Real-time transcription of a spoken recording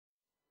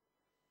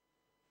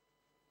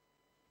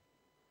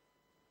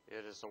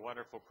It is a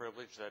wonderful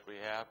privilege that we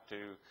have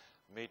to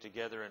meet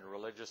together in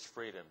religious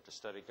freedom, to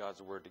study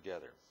God's Word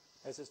together.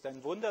 Es ist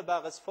ein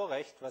wunderbares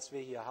Vorrecht, was wir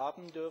hier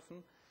haben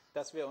dürfen,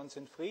 dass wir uns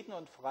in Frieden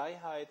und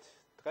Freiheit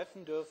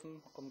treffen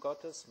dürfen, um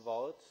Gottes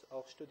Wort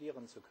auch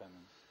studieren zu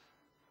können.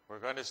 We're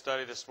going to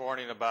study this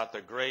morning about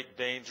the great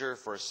danger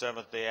for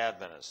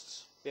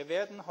Seventh-Day-Adventists. Wir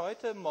werden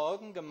heute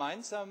Morgen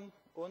gemeinsam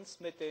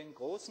uns mit den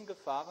großen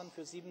Gefahren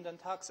für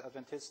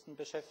Siebenten-Tags-Adventisten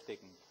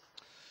beschäftigen.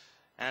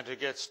 And to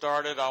get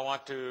started, I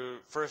want to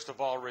first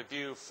of all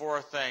review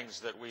four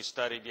things that we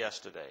studied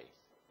yesterday.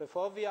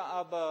 Bevor wir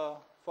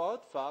aber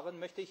fortfahren,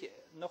 möchte ich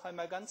noch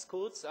einmal ganz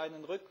kurz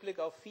einen Rückblick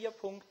auf 4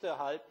 Punkte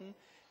halten,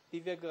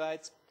 die wir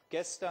bereits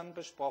gestern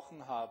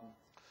besprochen haben.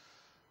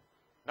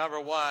 Number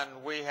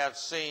one, we have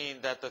seen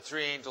that the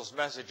three angels'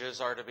 messages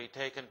are to be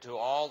taken to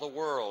all the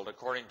world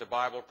according to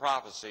Bible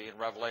prophecy in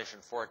Revelation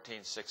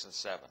 14:6 and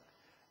 7.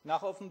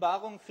 Nach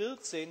Offenbarung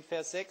 14,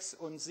 Vers 6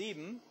 und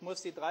 7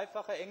 muss die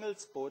dreifache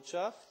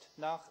Engelsbotschaft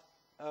nach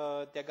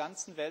der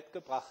ganzen Welt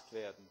gebracht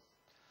werden.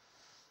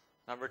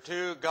 Number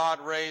two, God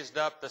raised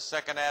up the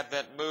Second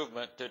Advent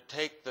movement to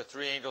take the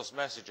three angels'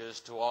 messages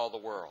to all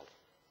the world.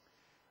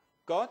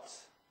 Gott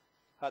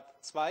hat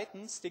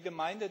zweitens die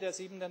Gemeinde der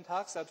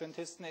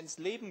Siebenten-Tags-Adventisten ins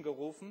Leben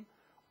gerufen,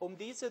 um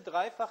diese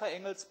dreifache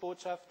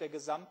Engelsbotschaft der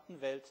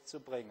gesamten Welt zu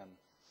bringen.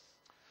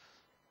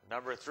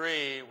 Number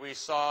three, we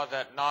saw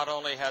that not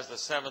only has the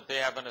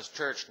Seventh-day Adventist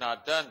Church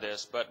not done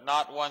this, but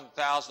not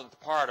 1,000th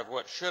part of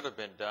what should have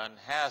been done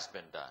has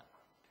been done.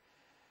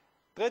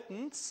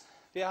 Drittens,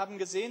 wir haben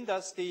gesehen,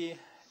 dass die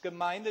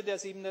Gemeinde der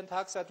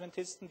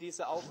Siebenten-Tags-Adventisten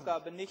diese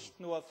Aufgabe nicht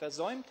nur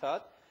versäumt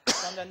hat,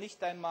 sondern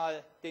nicht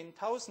einmal den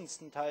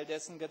 1000. Teil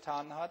dessen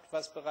getan hat,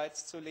 was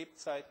bereits zu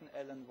Lebzeiten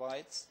Ellen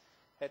Whites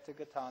hätte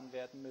getan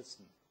werden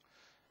müssen.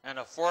 And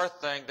a fourth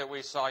thing that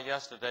we saw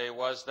yesterday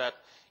was that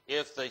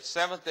if the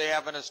Seventh-day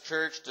Adventist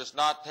Church does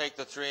not take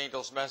the three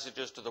angels'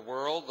 messages to the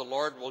world, the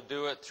Lord will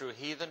do it through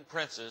heathen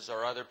princes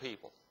or other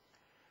people.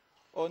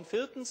 Und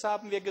viertens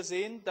haben wir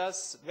gesehen,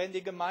 dass wenn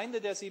die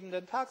Gemeinde der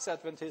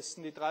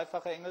Siebenten-Tags-Adventisten die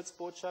dreifache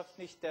Engelsbotschaft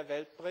nicht der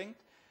Welt bringt,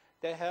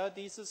 der Herr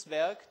dieses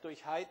Werk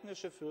durch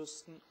heidnische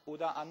Fürsten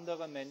oder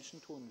andere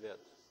Menschen tun wird.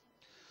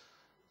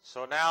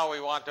 So now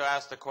we want to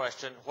ask the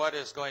question, what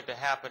is going to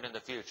happen in the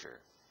future?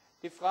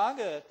 Die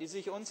Frage, die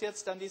sich uns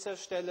jetzt an dieser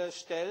Stelle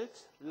stellt,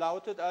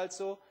 lautet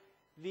also,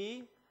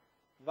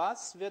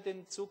 was wird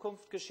in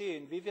Zukunft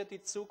geschehen? Wie wird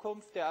die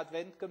Zukunft der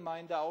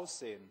Adventgemeinde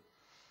aussehen?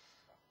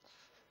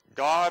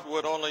 God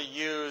would only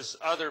use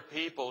other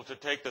people to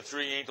take the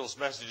three angels'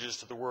 messages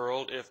to the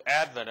world if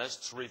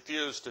Adventists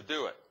refuse to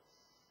do it.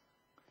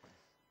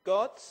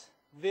 Gott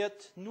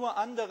wird nur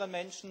andere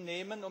Menschen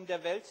nehmen, um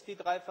der Welt die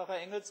dreifache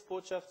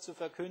Engelsbotschaft zu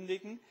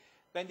verkündigen,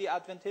 wenn die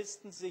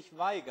Adventisten sich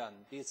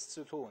weigern, dies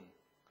zu tun.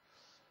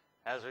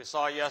 As we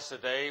saw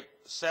yesterday,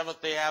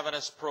 Seventh-day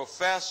Adventists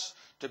profess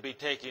to be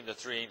taking the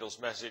three angels'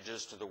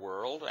 messages to the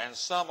world, and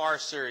some are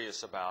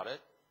serious about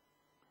it.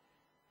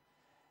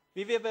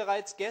 Wie wir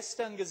bereits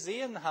gestern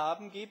gesehen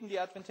haben, geben die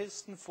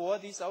Adventisten vor,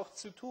 dies auch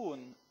zu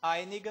tun.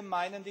 Einige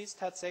meinen dies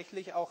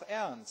tatsächlich auch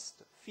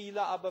ernst.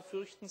 Viele aber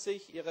fürchten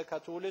sich, ihre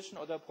katholischen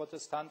oder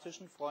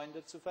protestantischen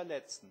Freunde zu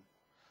verletzen.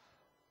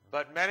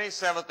 But many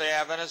Seventh-day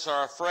Adventists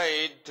are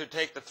afraid to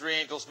take the three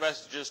angels'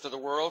 messages to the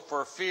world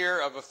for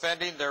fear of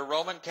offending their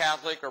Roman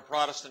Catholic or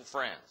Protestant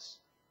friends.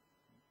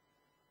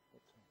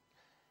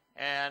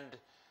 And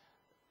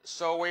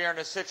so we are in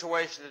a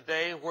situation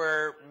today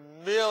where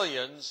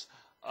millions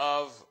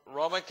of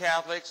Roman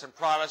Catholics and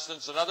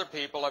Protestants and other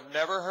people have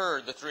never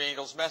heard the three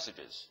angels'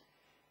 messages.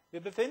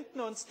 Wir befinden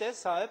uns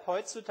deshalb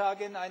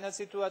heutzutage in einer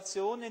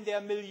Situation, in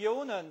der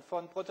Millionen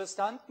von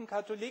Protestanten,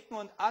 Katholiken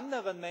und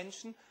anderen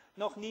Menschen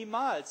noch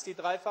niemals die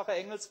dreifache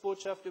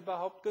Engelsbotschaft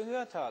überhaupt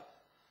gehört hat.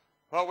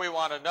 What we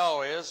want to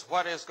know is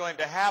what is going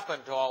to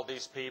happen to all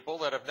these people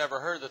that have never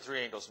heard the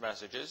three angels'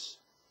 messages.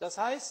 Das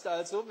heißt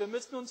also, wir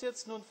müssen uns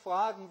jetzt nun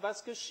fragen,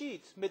 was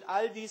geschieht mit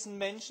all diesen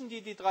Menschen,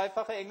 die die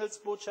dreifache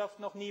Engelsbotschaft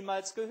noch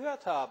niemals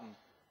gehört haben.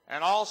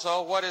 And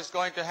also, what is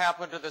going to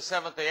happen to the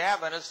Seventh-day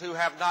Adventists who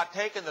have not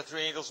taken the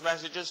three angels'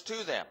 messages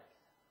to them?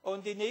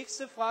 Und die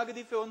nächste Frage,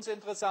 die für uns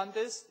interessant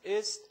ist,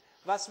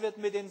 was wird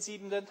mit den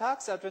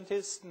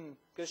Siebenten-Tags-Adventisten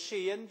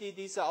geschehen, die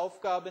dieser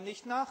Aufgabe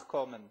nicht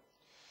nachkommen?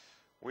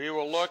 We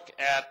will look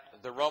at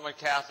the Roman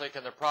Catholic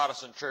and the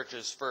Protestant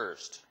churches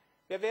first.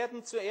 Wir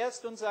werden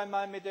zuerst uns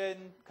einmal mit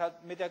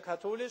der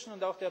katholischen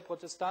und auch der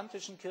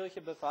protestantischen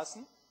Kirche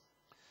befassen.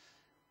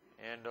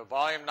 In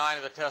Volume 9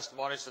 of the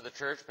Testimonies of the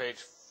Church,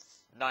 page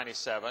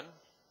 97.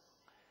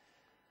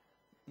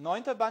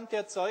 9. Band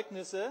der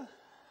Zeugnisse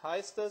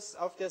heißt es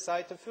auf der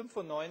Seite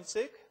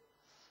 95.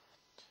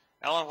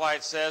 Ellen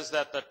White says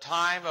that the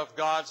time of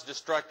God's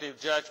destructive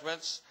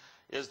judgments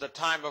is the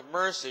time of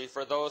mercy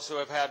for those who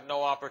have had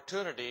no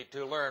opportunity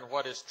to learn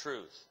what is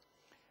truth.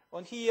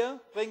 Und hier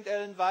bringt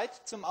Ellen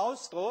White zum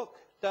Ausdruck,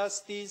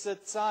 dass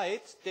diese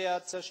Zeit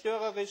der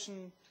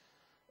zerstörerischen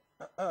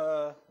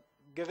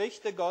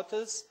Gerichte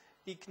Gottes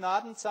die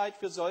Gnadenzeit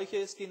für solche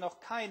ist, die noch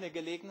keine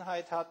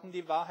Gelegenheit hatten,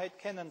 die Wahrheit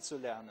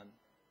kennenzulernen.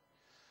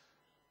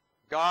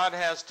 God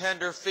has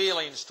tender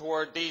feelings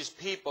toward these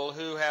people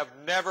who have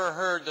never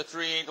heard the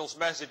three angels'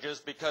 messages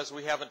because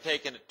we haven't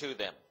taken it to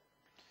them.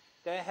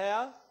 Der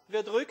Herr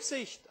wird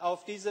Rücksicht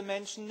auf diese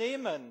Menschen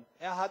nehmen.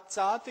 Er hat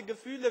zarte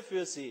Gefühle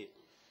für sie.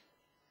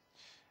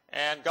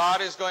 And God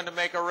is going to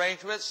make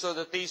arrangements so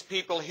that these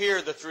people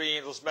hear the three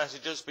angels'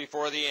 messages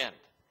before the end.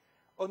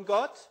 Und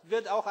Gott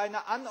wird auch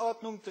eine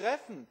Anordnung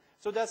treffen,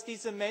 sodass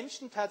diese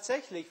Menschen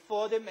tatsächlich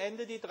vor dem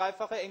Ende die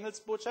dreifache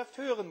Engelsbotschaft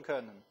hören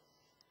können.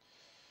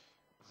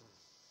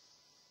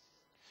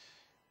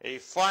 A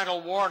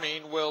final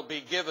warning will be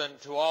given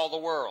to all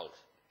the world.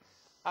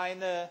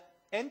 Eine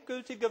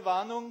endgültige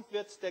Warnung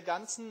wird der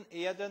ganzen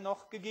Erde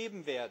noch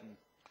gegeben werden.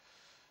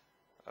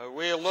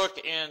 We'll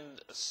look in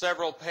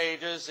several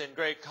pages in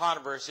Great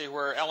Controversy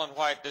where Ellen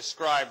White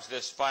describes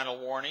this final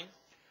warning.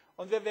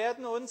 Und wir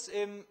werden uns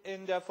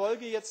in der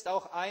Folge jetzt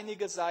auch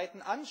einige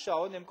Seiten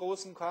anschauen im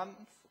großen Kampf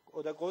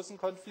oder großen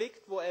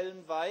Konflikt, wo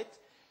Ellen White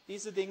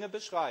diese Dinge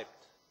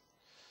beschreibt.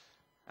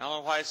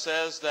 Ellen White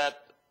says that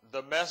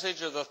the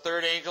message of the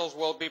third angels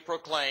will be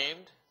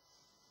proclaimed.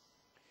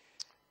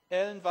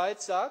 Ellen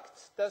White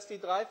sagt, dass die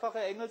dreifache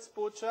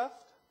Engelsbotschaft,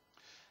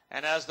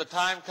 and as the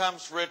time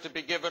comes for it to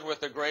be given with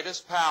the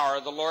greatest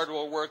power, the Lord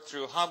will work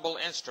through humble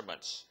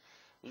instruments,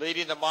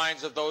 leading the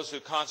minds of those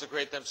who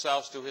consecrate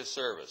themselves to His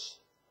service.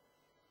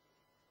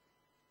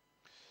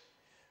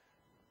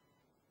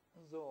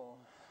 So.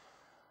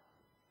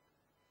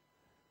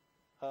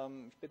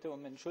 Ich bitte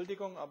um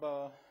Entschuldigung,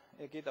 aber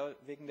er geht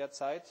wegen der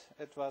Zeit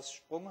etwas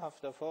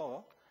sprunghafter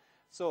vor.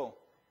 So.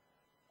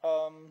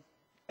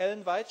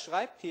 Ellen White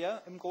schreibt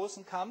hier im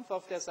großen Kampf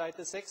auf der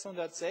Seite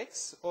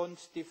 606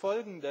 und die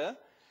folgende,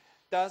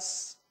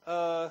 dass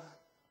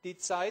die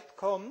Zeit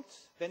kommt,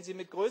 wenn sie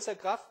mit größer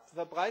Kraft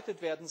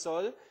verbreitet werden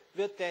soll,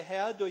 wird der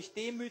Herr durch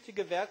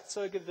demütige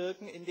Werkzeuge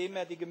wirken, indem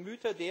er die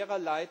Gemüter derer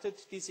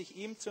leitet, die sich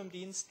ihm zum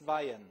Dienst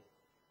weihen.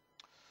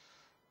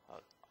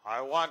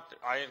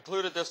 I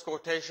included this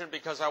quotation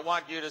because I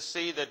want you to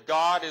see that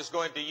God is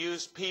going to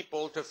use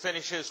people to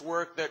finish His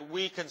work that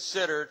we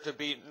consider to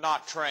be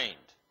not trained.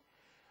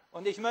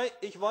 Und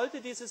ich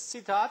wollte dieses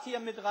Zitat hier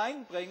mit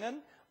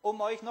reinbringen,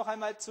 um euch noch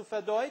einmal zu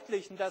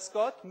verdeutlichen, dass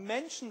Gott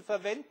Menschen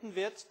verwenden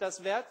wird,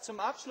 das Werk zum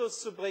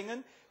Abschluss zu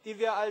bringen, die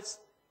wir als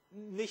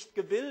nicht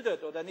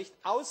gebildet oder nicht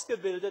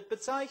ausgebildet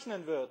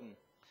bezeichnen würden.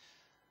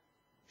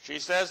 She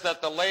says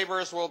that the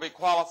laborers will be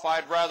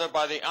qualified rather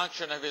by the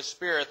unction of His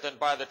Spirit than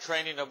by the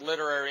training of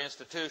literary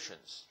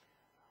institutions.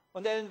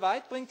 Und Ellen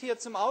White bringt hier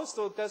zum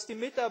Ausdruck, dass die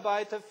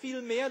Mitarbeiter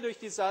viel mehr durch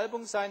die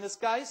Salbung seines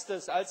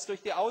Geistes als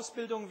durch die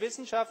Ausbildung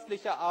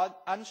wissenschaftlicher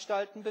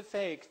Anstalten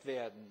befähigt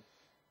werden.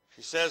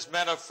 She says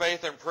men of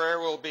faith and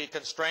prayer will be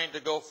constrained to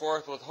go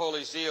forth with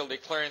holy zeal,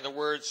 declaring the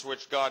words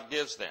which God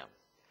gives them.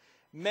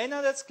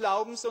 Männer des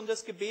Glaubens und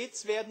des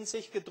Gebets werden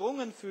sich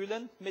gedrungen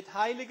fühlen, mit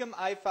heiligem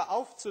Eifer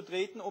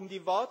aufzutreten, um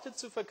die Worte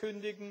zu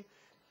verkündigen,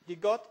 die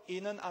Gott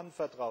ihnen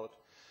anvertraut.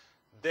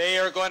 They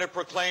are going to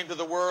proclaim to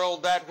the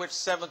world that which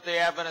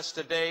Seventh-Day-Adventists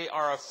today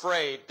are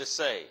afraid to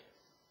say.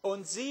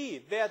 Und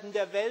sie werden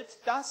der Welt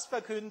das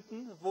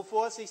verkünden,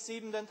 wovor sich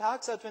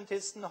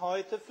Siebenten-Tags-Adventisten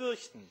heute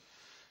fürchten.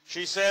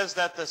 She says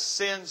that the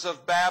sins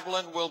of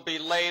Babylon will be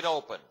laid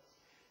open.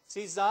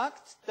 Sie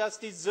sagt, dass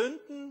die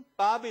Sünden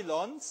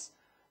Babylons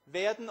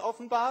werden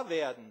offenbar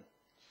werden.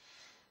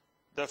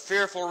 The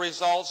fearful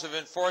results of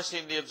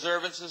enforcing the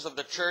observances of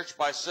the church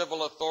by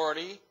civil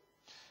authority,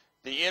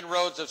 the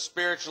inroads of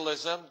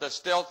spiritualism, the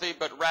stealthy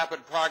but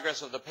rapid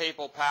progress of the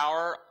papal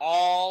power,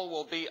 all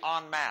will be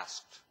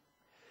unmasked.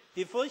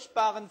 Die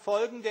furchtbaren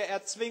Folgen der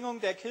Erzwingung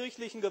der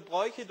kirchlichen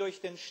Gebräuche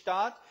durch den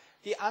Staat,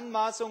 die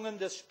Anmaßungen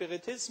des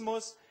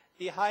Spiritismus,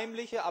 die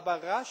heimliche,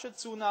 aber rasche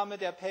Zunahme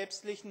der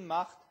päpstlichen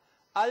Macht,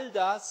 all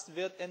das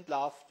wird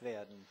entlarvt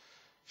werden.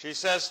 She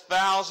says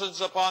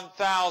thousands upon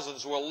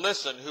thousands will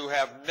listen who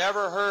have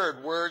never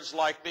heard words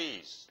like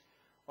these.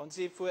 Und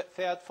sie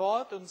fährt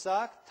fort und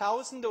sagt,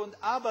 Tausende und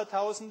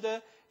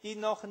Abertausende, die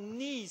noch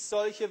nie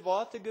solche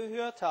Worte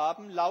gehört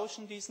haben,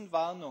 lauschen diesen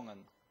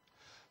Warnungen.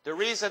 The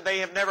reason they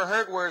have never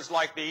heard words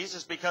like these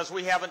is because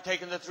we haven't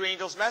taken the three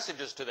angels'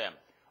 messages to them.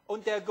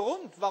 Und der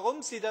Grund,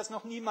 warum sie das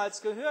noch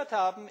niemals gehört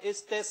haben,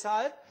 ist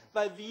deshalb,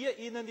 weil wir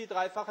ihnen die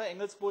dreifache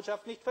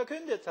Engelsbotschaft nicht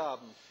verkündet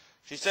haben.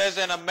 She says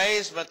in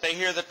amazement they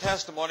hear the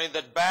testimony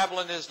that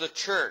Babylon is the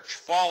church,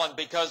 fallen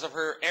because of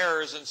her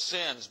errors and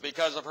sins,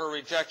 because of her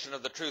rejection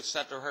of the truth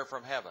sent to her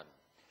from heaven.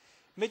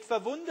 Mit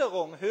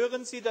Verwunderung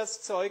hören sie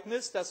das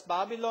Zeugnis, dass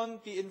Babylon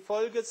die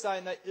infolge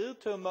seiner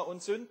Irrtümer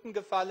und Sünden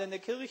gefallene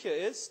Kirche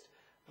ist,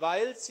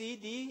 weil sie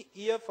die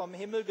ihr vom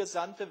Himmel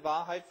gesandte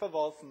Wahrheit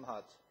verworfen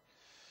hat.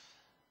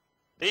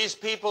 These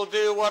people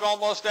do what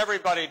almost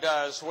everybody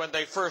does when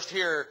they first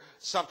hear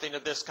something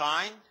of this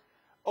kind.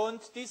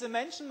 Und diese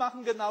Menschen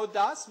machen genau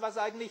das, was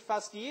eigentlich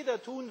fast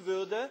jeder tun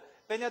würde,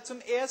 wenn er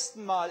zum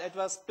ersten Mal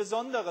etwas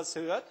Besonderes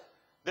hört.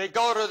 They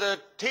go to the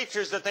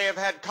teachers that they have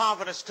had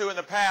confidence to in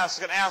the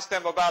past and ask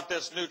them about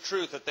this new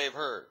truth that they've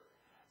heard.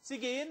 Sie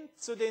gehen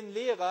zu den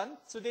Lehrern,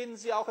 zu denen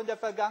sie auch in der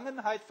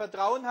Vergangenheit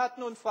Vertrauen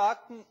hatten und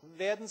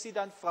werden sie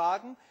dann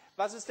fragen,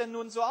 was es denn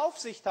nun so auf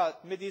sich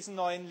hat mit diesen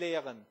neuen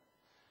Lehren.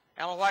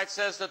 Ellen White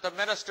says that the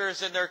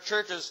ministers in their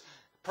churches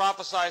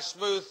prophesy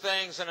smooth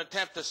things and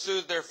attempt to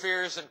soothe their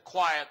fears and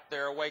quiet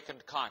their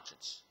awakened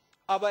conscience.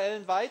 Aber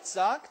Ellen White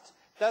sagt,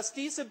 dass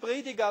diese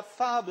Prediger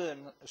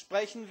Fabeln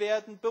sprechen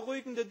werden,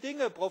 beruhigende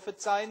Dinge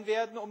prophezeien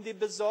werden, um die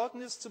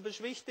Besorgnis zu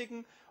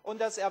beschwichtigen und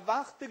das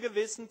erwachte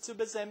Gewissen zu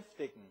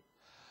besänftigen.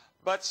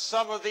 But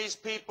some of these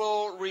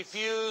people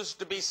refuse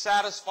to be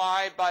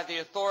satisfied by the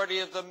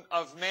authority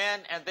of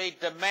men, and they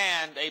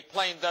demand a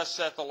plain thus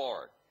saith the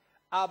Lord.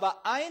 Aber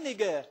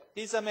einige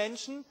dieser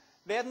Menschen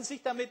werden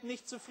sich damit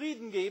nicht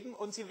zufrieden geben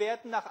und sie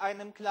werden nach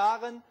einem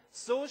klaren,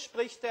 so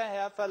spricht der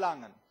Herr,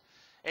 verlangen.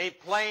 A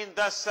plain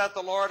thus saith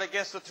the Lord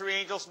against the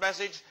three angels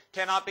message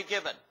cannot be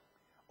given.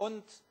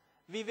 Und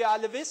wie wir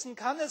alle wissen,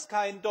 kann es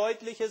kein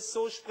deutliches,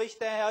 so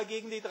spricht der Herr,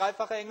 gegen die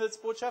dreifache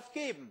Engelsbotschaft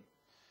geben.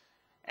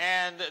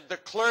 And the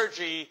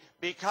clergy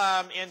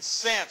become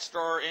incensed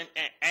or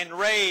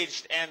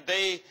enraged, and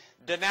they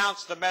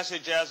denounce the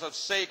message as of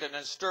Satan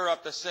and stir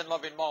up the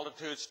sin-loving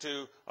multitudes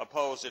to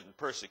oppose it and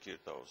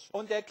persecute those.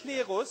 Und der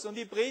Klerus und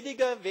die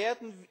Prediger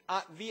werden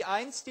wie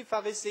einst die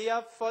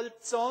Pharisäer voll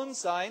Zorn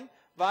sein,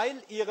 weil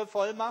ihre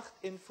Vollmacht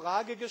in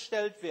Frage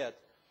gestellt wird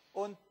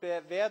und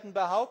werden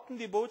behaupten,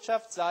 die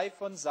Botschaft sei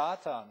von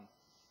Satan.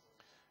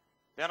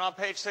 Then on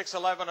page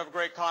 611 of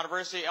Great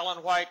Controversy,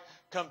 Ellen White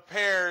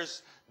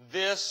compares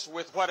this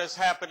with what has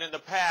happened in the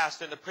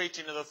past in the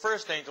preaching of the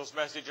first angel's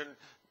message in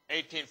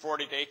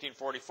 1840 to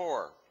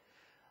 1844.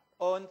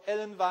 Und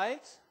Ellen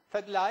White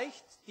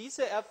vergleicht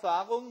diese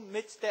Erfahrung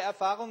mit der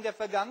Erfahrung der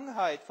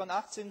Vergangenheit von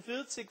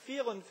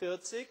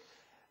 1840-44.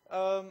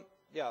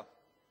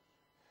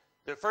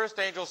 The first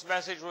angel's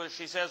message,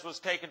 she says, was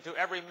taken to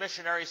every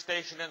missionary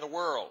station in the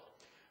world.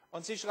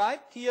 Und sie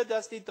schreibt hier,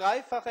 dass die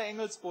dreifache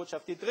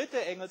Engelsbotschaft, die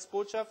dritte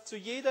Engelsbotschaft, zu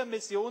jeder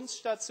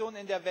Missionsstation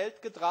in der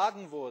Welt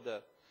getragen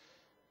wurde.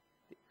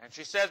 And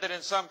she said that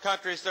in some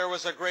countries there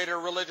was a greater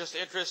religious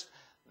interest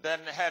than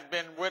had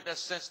been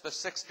witnessed since the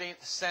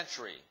 16th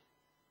century.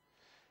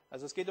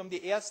 Also es geht um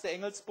die erste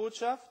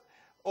Engelsbotschaft.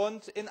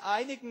 Und in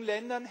einigen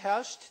Ländern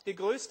herrscht die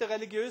größte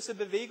religiöse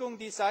Bewegung,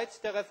 die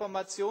seit der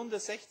Reformation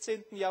des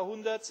 16.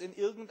 Jahrhunderts in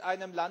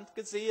irgendeinem Land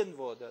gesehen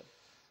wurde.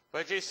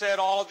 But she said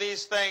all of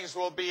these things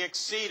will be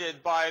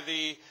exceeded by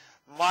the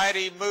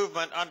mighty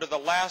movement under the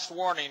last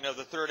warning of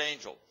the third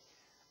angel.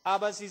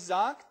 Aber sie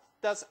sagt,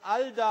 dass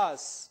all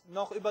das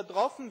noch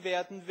übertroffen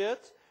werden wird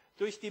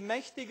durch die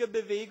mächtige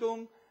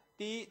Bewegung,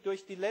 die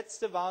durch die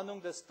letzte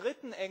Warnung des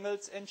dritten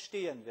Engels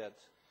entstehen wird.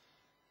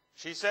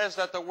 She says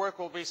that the work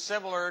will be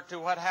similar to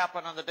what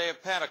happened on the day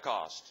of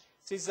Pentecost.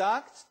 Sie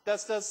sagt,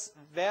 dass das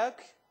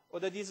Werk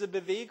oder diese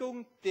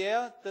Bewegung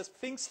des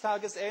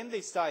Pfingsttages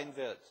ähnlich sein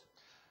wird.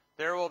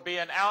 There will be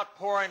an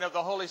outpouring of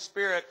the Holy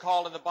Spirit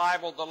called in the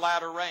Bible the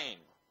latter rain.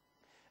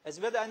 Es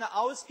wird eine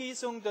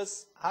Ausgießung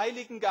des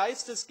Heiligen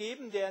Geistes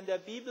geben, der in der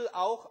Bibel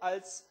auch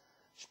als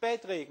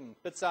Spätregen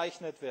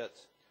bezeichnet wird.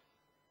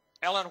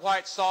 Ellen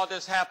White saw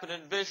this happen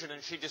in vision,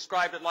 and she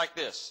described it like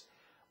this.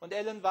 Und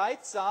Ellen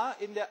White sah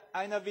in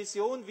einer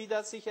Vision, wie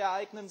das sich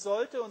ereignen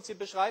sollte, und sie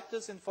beschreibt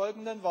es in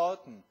folgenden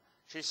Worten.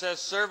 She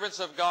says, servants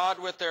of God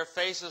with their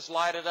faces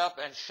lighted up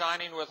and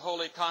shining with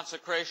holy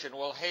consecration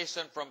will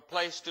hasten from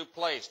place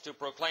to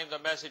proclaim the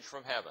message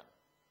from heaven.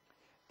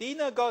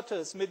 Diener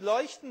Gottes mit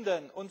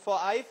leuchtenden und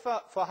vor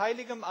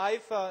heiligem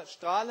Eifer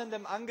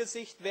strahlendem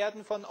Angesicht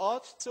werden von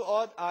Ort zu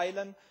Ort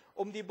eilen,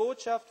 um die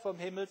Botschaft vom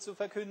Himmel zu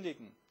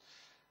verkündigen.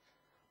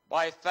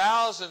 By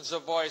thousands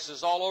of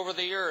voices all over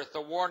the earth, the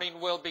warning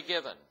will be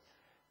given.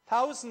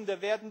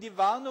 Tausende werden die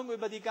Warnung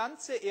über die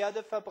ganze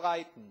Erde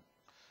verbreiten.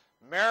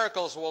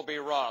 Miracles will be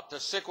wrought, the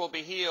sick will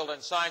be healed,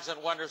 and signs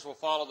and wonders will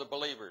follow the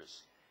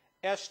believers.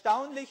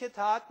 Erstaunliche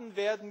Taten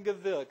werden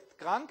gewirkt,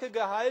 Kranke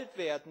geheilt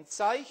werden,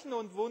 Zeichen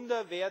und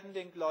Wunder werden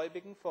den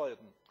Gläubigen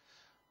folgen.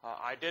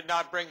 I did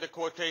not bring the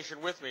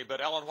quotation with me,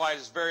 but Ellen White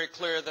is very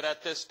clear that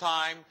at this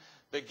time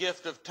the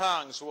gift of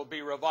tongues will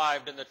be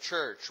revived in the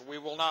church. We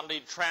will not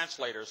need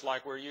translators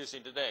like we're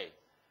using today.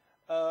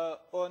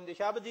 Und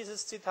ich habe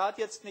dieses Zitat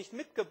jetzt nicht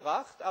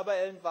mitgebracht, aber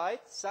Ellen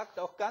White sagt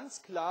auch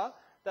ganz klar,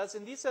 dass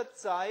in dieser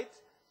Zeit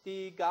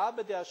die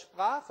Gabe der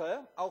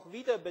Sprache auch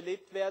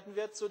wiederbelebt werden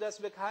wird,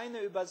 sodass wir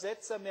keine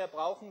Übersetzer mehr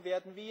brauchen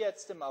werden, wie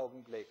jetzt im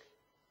Augenblick.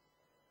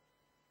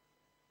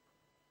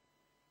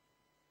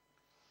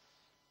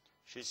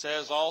 She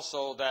says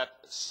also that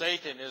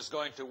Satan is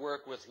going to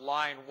work with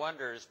lying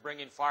wonders,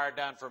 bringing fire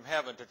down from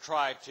heaven to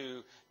try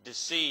to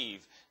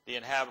deceive the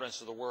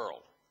inhabitants of the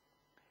world.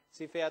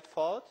 Sie fährt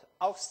fort,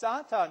 auch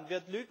Satan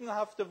wird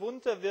lügenhafte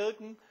Wunder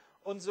wirken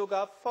und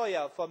sogar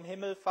Feuer vom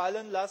Himmel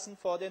fallen lassen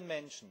vor den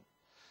Menschen.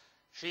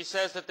 She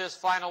says that this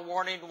final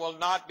warning will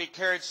not be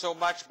carried so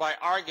much by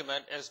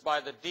argument as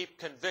by the deep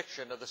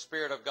conviction of the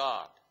Spirit of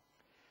God.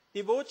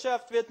 Die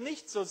Botschaft wird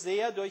nicht so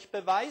sehr durch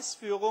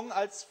Beweisführung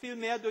als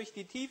vielmehr durch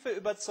die tiefe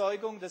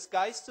Überzeugung des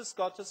Geistes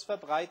Gottes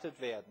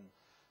verbreitet werden.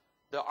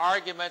 The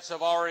arguments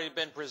have already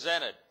been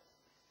presented.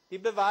 Die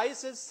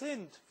Beweise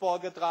sind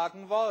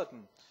vorgetragen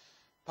worden.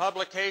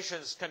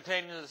 Publications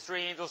containing the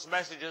three angels'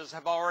 messages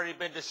have already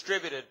been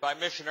distributed by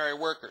missionary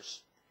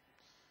workers.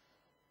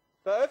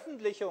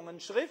 Veröffentlichungen,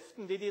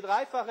 Schriften, die die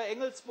dreifache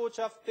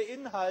Engelsbotschaft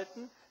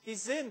beinhalten, die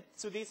sind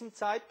zu diesem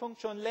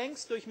Zeitpunkt schon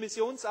längst durch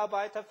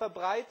Missionsarbeiter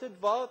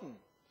verbreitet worden.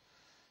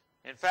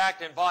 In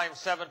fact, in volume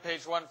 7,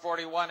 page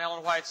 141,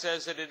 Ellen White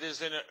says that it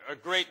is in a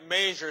great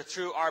measure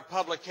through our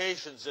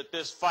publications that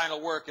this final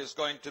work is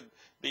going to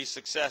be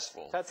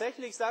successful.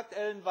 Tatsächlich sagt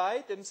Ellen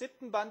White im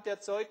 7. Band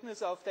der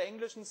Zeugnisse auf der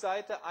englischen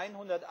Seite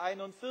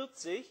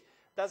 141,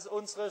 dass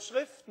unsere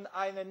Schriften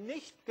einen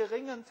nicht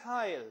geringen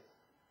Teil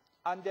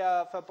an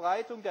der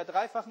Verbreitung der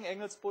dreifachen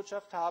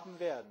Engelsbotschaft haben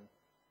werden.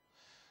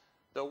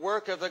 The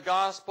work of the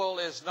gospel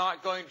is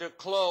not going to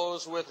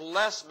close with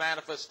less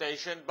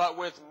manifestation, but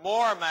with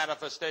more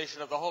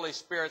manifestation of the Holy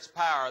Spirit's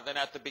power than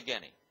at the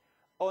beginning.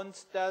 Und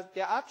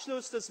der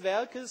Abschluss des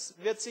Werkes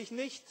wird sich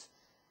nicht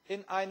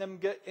in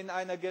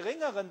einer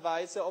geringeren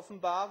Weise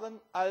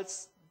offenbaren,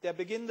 als der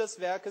Beginn des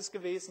Werkes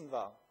gewesen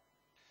war.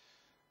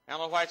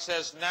 Ellen White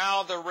says,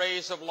 now the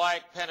rays of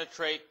light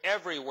penetrate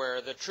everywhere.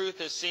 The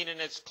truth is seen in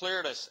its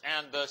clearness,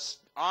 and the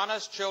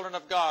honest children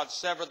of God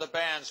sever the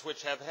bands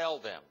which have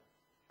held them.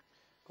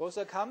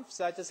 Großer Kampf,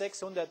 Seite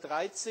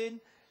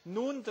 613.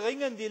 Nun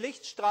dringen die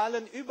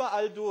Lichtstrahlen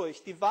überall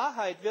durch. Die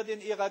Wahrheit wird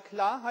in ihrer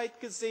Klarheit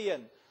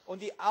gesehen.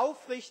 Und die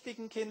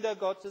aufrichtigen Kinder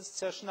Gottes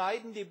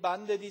zerschneiden die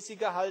Bande, die sie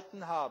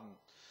gehalten haben.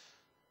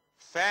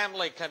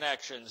 Family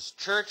connections,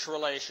 church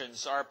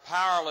relations are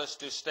powerless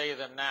to stay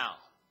them now.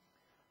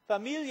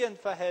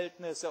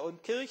 Familienverhältnisse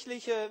und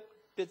kirchliche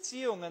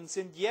Beziehungen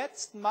sind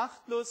jetzt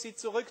machtlos, sie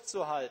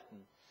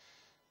zurückzuhalten.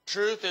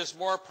 Truth is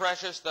more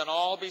precious than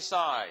all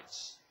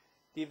besides.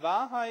 Die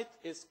Wahrheit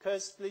ist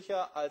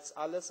köstlicher als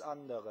alles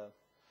andere.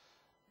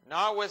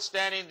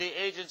 Notwithstanding the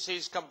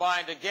agencies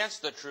combined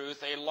against the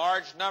truth, a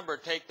large number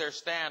take their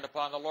stand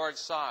upon the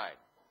Lord's side.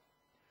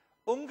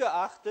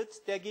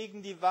 Ungeachtet der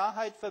gegen die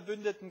Wahrheit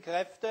verbündeten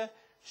Kräfte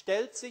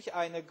stellt sich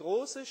eine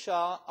große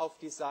Schar auf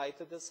die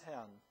Seite des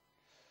Herrn.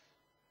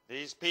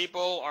 These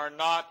people are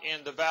not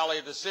in the valley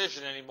of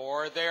decision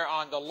anymore. They're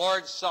on the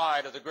Lord's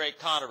side of the great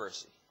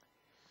controversy.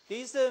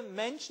 Diese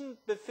Menschen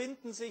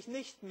befinden sich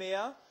nicht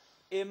mehr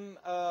im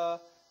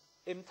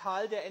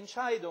Tal der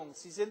Entscheidung.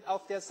 Sie sind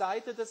auf der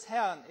Seite des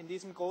Herrn in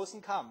diesem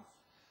großen Kampf.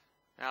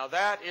 Now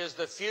that is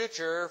the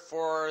future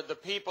for the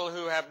people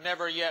who have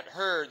never yet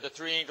heard the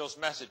three angels'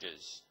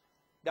 messages.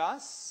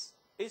 Das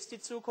ist die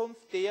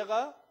Zukunft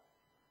derer,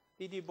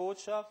 die die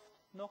Botschaft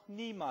noch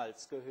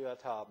niemals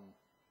gehört haben.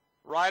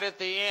 Right at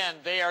the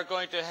end, they are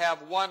going to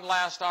have one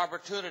last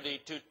opportunity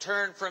to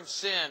turn from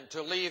sin,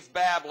 to leave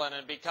Babylon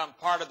and become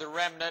part of the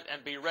remnant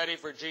and be ready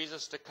for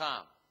Jesus to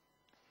come.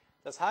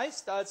 Das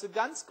heißt also,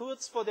 ganz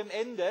kurz vor dem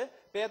Ende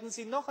werden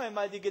sie noch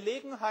einmal die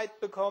Gelegenheit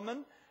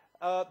bekommen,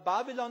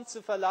 Babylon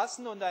zu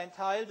verlassen und ein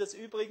Teil des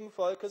übrigen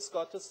Volkes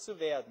Gottes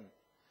zu werden.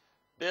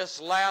 This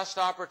last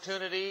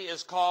opportunity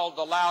is called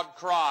the loud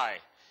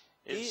cry.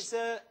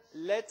 Diese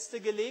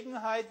letzte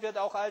Gelegenheit wird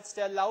auch als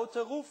der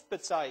laute Ruf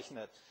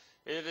bezeichnet.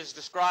 It is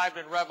described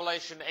in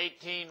Revelation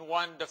 18,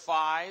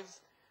 1-5.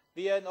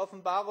 Wie er in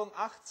Offenbarung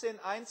 18,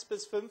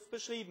 1-5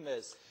 beschrieben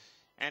ist.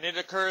 And it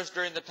occurs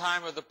during the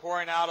time of the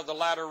pouring out of the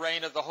latter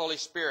rain of the Holy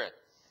Spirit.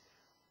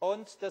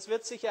 Und das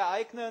wird sich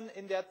ereignen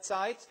in der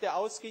Zeit der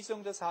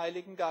Ausgießung des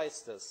Heiligen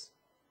Geistes.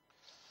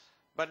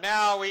 But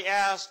now we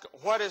ask,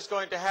 what is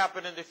going to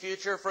happen in the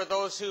future for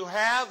those who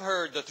have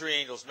heard the three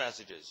angels'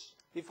 messages?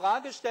 Die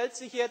Frage stellt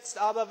sich jetzt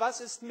aber,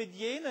 was ist mit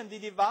jenen, die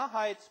die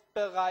Wahrheit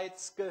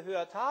bereits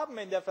gehört haben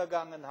in der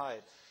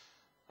Vergangenheit?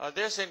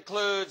 This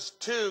includes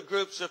two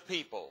groups of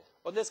people.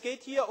 Und es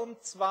geht hier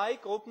um zwei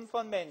Gruppen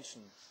von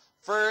Menschen.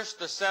 First,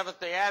 the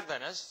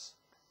Seventh-Day-Adventists.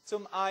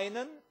 Zum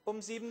einen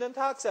um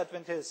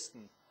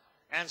Siebenten-Tags-Adventisten.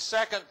 And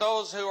second,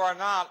 those who are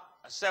not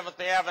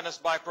Seventh-Day-Adventists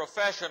by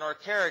profession or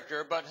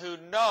character, but who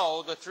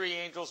know the three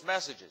angels'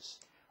 messages.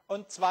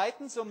 Und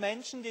zweitens um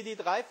Menschen, die die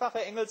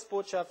dreifache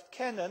Engelsbotschaft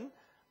kennen,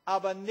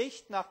 aber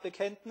nicht nach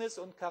Bekenntnis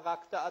und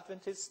Charakter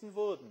Adventisten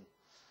wurden.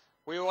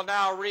 We will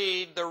now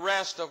read the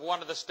rest of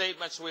one of the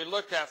statements we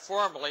looked at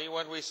formerly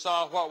when we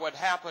saw what would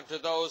happen to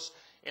those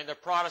in the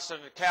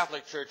Protestant and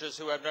Catholic churches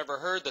who have never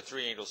heard the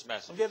three angels'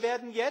 message. Und wir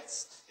werden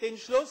jetzt den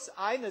Schluss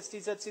eines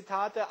dieser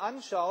Zitate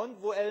anschauen,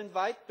 wo Ellen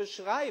White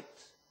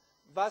beschreibt,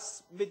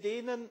 was mit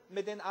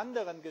den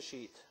anderen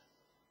geschieht.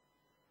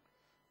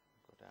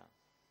 Go down.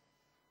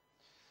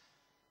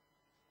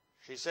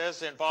 She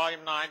says in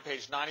volume 9,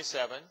 page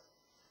 97,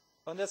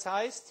 Und das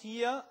heißt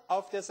hier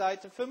auf der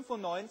Seite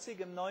 95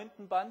 im 9.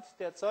 Band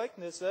der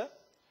Zeugnisse,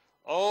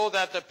 oh,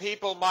 that the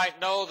people might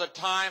know the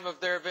time of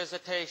their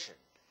visitation.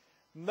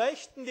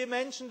 Möchten die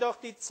Menschen doch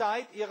die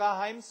Zeit ihrer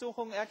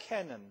Heimsuchung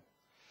erkennen.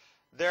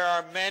 There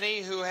are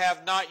many who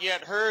have not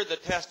yet heard the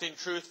testing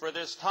truth for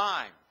this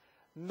time.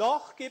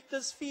 Noch gibt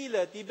es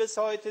viele, die bis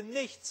heute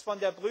nichts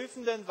von der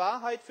prüfenden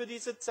Wahrheit für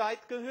diese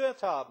Zeit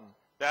gehört haben.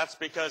 That's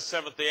because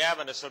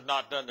Seventh-Day-Adventists have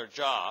not done their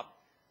job.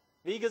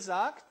 Wie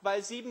gesagt,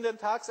 weil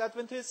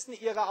Siebenten-Tags-Adventisten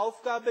ihre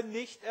Aufgabe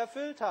nicht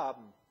erfüllt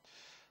haben.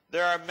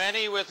 There are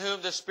many with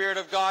whom the Spirit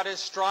of God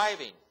is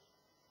striving.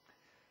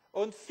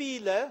 Und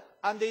viele,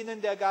 an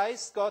denen der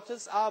Geist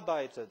Gottes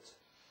arbeitet.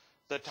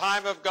 The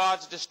time of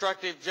God's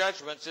destructive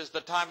judgments is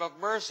the time of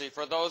mercy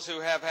for those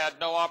who have had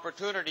no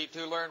opportunity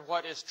to learn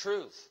what is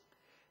truth.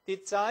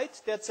 Die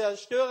Zeit der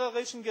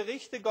zerstörerischen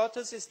Gerichte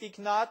Gottes ist die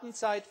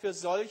Gnadenzeit für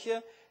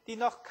solche, die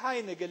noch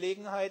keine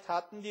Gelegenheit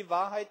hatten, die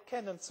Wahrheit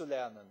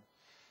kennenzulernen.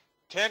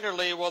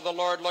 Tenderly will the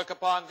Lord look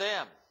upon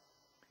them.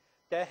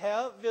 Der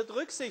Herr wird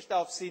Rücksicht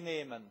auf sie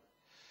nehmen.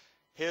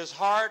 His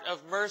heart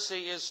of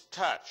mercy is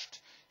touched.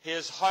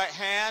 His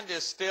hand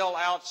is still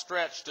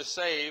outstretched to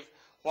save,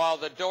 while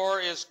the door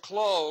is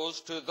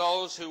closed to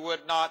those who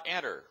would not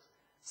enter.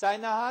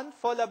 Seine Hand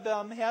voller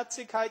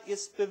Barmherzigkeit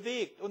ist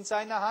bewegt und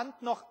seine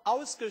Hand noch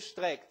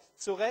ausgestreckt,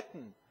 zu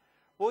retten,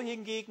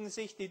 wohingegen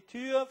sich die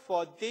Tür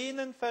vor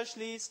denen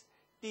verschließt,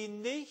 die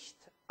nicht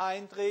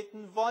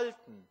eintreten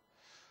wollten.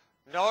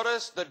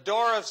 Notice the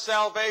door of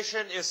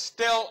salvation is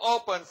still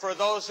open for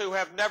those who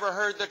have never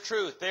heard the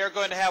truth. They are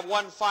going to have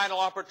one final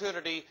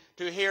opportunity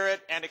to hear it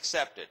and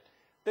accept it.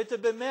 Bitte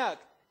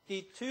bemerkt,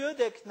 die Tür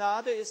der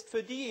Gnade ist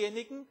für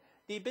diejenigen,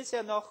 die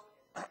bisher noch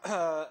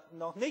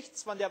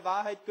nichts von der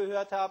Wahrheit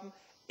gehört haben,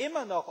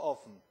 immer noch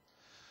offen.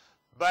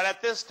 But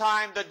at this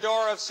time, the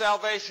door of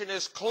salvation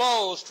is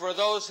closed for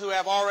those who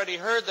have already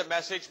heard the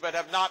message but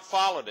have not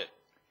followed it.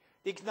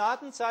 Die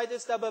Gnadenzeit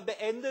ist aber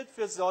beendet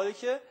für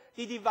solche,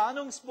 die die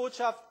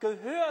Warnungsbotschaft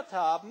gehört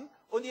haben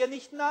und ihr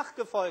nicht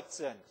nachgefolgt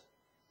sind.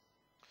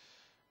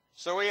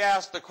 So we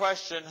ask the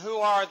question,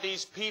 who are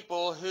these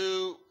people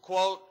who,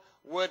 quote,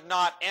 would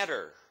not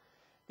enter?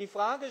 Die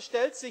Frage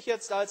stellt sich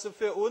jetzt also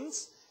für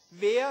uns,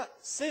 wer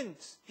sind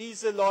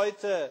diese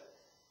Leute,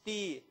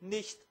 die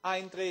nicht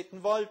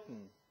eintreten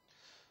wollten?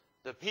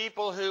 The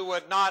people who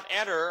would not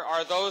enter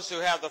are those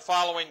who have the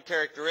following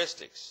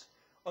characteristics.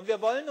 Und wir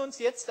wollen uns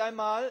jetzt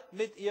einmal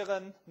mit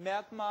ihren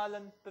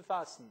Merkmalen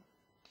befassen.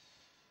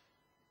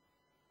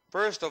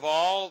 First of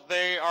all,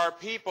 they are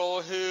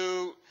people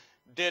who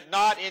did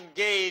not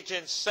engage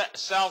in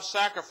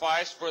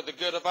self-sacrifice for the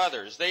good of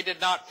others. They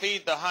did not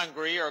feed the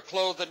hungry or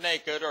clothe the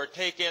naked or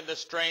take in the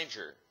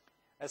stranger.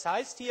 Es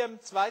heißt hier im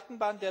zweiten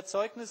Band der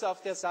Zeugnisse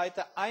auf der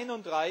Seite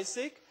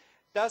 31,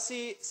 dass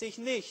sie sich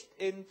nicht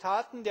in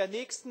Taten der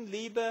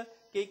Nächstenliebe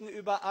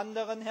gegenüber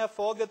anderen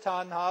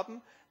hervorgetan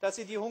haben, dass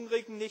sie die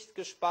Hungrigen nicht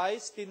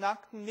gespeist, die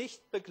Nackten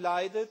nicht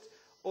bekleidet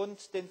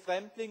und den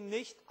Fremdling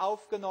nicht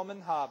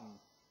aufgenommen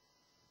haben.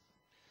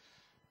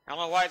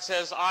 Ellen White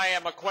says, I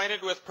am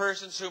acquainted with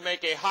persons who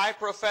make a high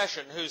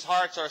profession, whose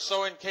hearts are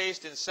so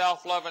encased in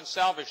self-love and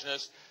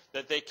selfishness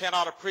that they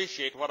cannot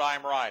appreciate what I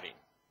am writing.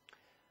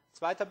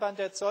 Zweiter Band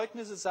der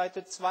Zeugnisse,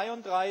 Seite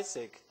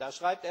 32, da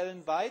schreibt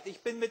Ellen White,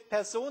 ich bin mit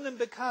Personen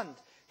bekannt,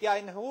 die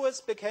ein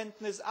hohes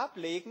Bekenntnis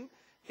ablegen,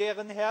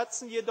 deren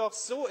Herzen jedoch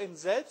so in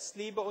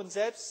Selbstliebe und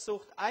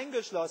Selbstsucht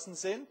eingeschlossen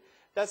sind,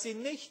 dass sie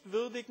nicht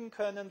würdigen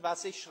können,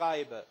 was ich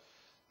schreibe.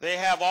 They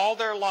have all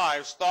their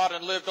lives thought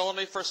and lived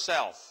only for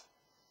self.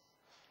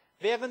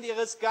 Während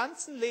ihres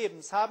ganzen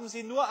Lebens haben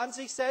sie nur an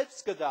sich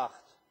selbst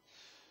gedacht.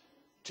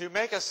 To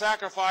make a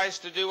sacrifice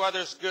to do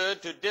others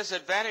good, to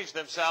disadvantage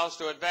themselves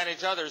to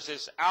advantage others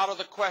is out of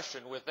the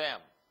question with them.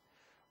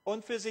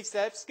 Und für sich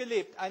selbst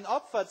gelebt, ein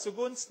Opfer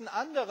zugunsten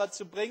anderer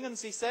zu bringen,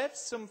 sich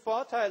selbst zum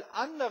Vorteil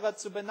anderer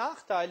zu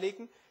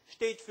benachteiligen,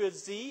 steht für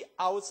sie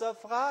außer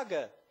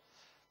Frage.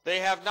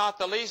 They have not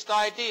the least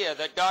idea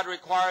that God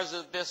requires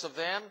this of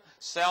them.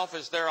 Self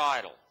is their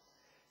idol.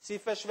 Sie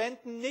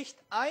verschwenden nicht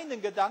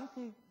einen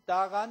Gedanken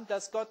daran,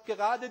 dass Gott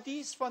gerade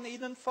dies von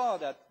ihnen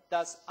fordert.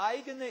 Das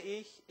eigene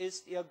Ich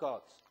ist ihr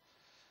Gott.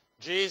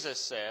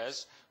 Jesus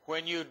says,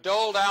 when you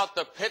doled out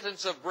the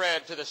pittance of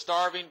bread to the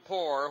starving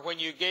poor, when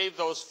you gave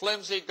those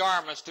flimsy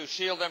garments to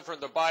shield them from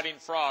the biting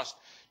frost,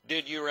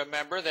 did you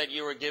remember that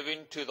you were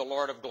giving to the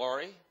Lord of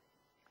glory?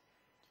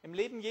 Im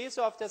Leben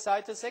Jesu auf der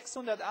Seite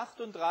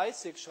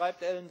 638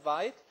 schreibt Ellen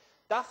White,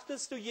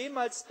 dachtest du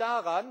jemals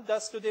daran,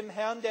 dass du dem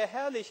Herrn der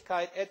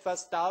Herrlichkeit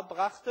etwas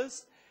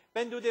darbrachtest,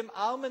 wenn du dem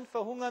armen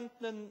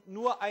Verhungernden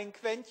nur ein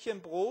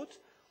Quäntchen Brot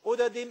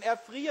oder dem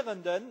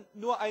Erfrierenden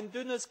nur ein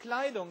dünnes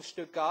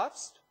Kleidungsstück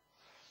gabst?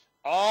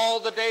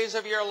 All the days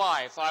of your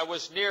life I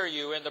was near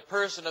you in the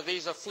person of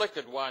these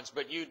afflicted ones,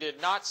 but you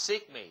did not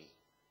seek me.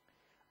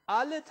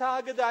 Alle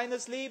Tage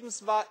deines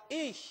Lebens war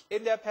ich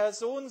in der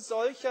Person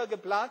solcher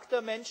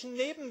geplagter Menschen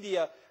neben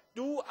dir.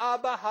 Du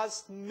aber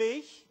hast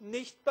mich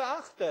nicht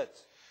beachtet.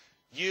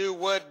 You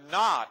would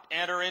not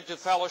enter into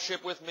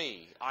fellowship with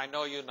me. I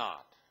know you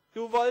not.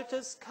 Du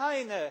wolltest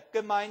keine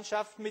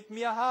Gemeinschaft mit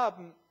mir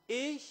haben.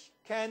 Ich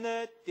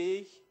kenne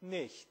dich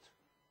nicht.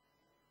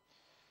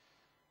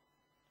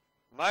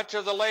 Much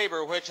of the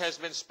labor which has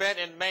been spent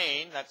in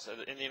Maine, that's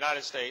in the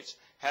United States,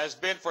 has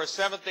been for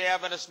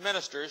Seventh-Day-Adventist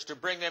ministers to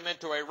bring them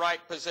into a right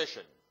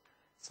position.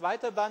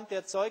 Zweiter Band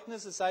der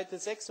Zeugnisse, Seite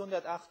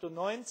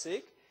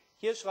 698.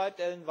 Hier schreibt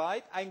Ellen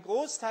White, ein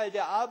Großteil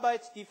der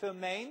Arbeit, die für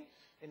Maine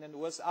in den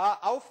USA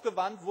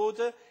aufgewandt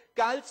wurde,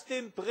 galt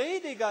den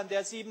Predigern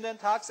der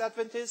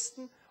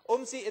Siebenten-Tags-Adventisten,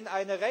 um sie in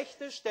eine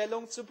rechte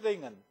Stellung zu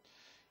bringen.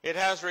 It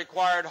has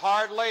required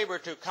hard labor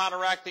to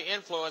counteract the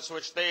influence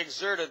which they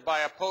exerted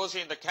by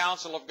opposing the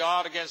counsel of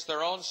God against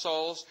their own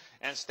souls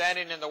and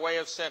standing in the way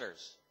of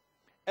sinners.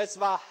 Es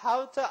war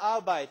harte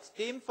Arbeit,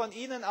 dem von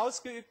ihnen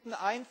ausgeübten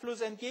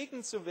Einfluss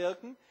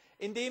entgegenzuwirken,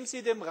 indem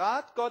sie dem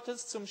Rat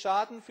Gottes zum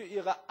Schaden für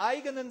ihre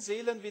eigenen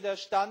Seelen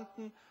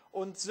widerstanden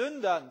und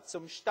Sündern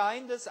zum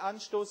Stein des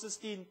Anstoßes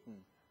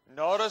dienten.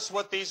 Notice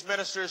what these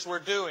ministers were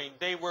doing.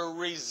 They were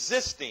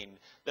resisting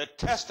the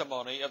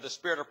testimony of the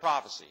spirit of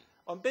prophecy.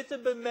 Und bitte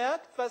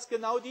bemerkt, was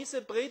genau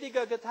diese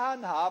Prediger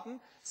getan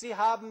haben. Sie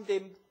haben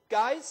dem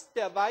Geist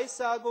der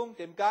Weissagung,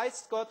 dem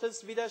Geist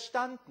Gottes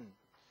widerstanden.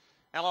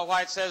 Ellen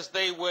White says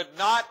they would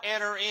not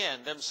enter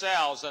in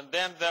themselves, and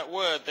them that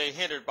would they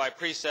hindered by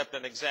precept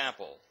and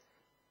example.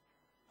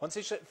 Und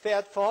sie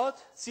fährt fort,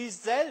 sie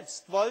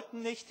selbst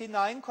wollten nicht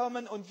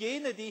hineinkommen und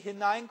jene, die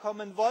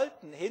hineinkommen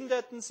wollten,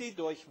 hinderten sie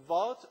durch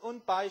Wort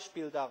und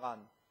Beispiel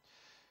daran.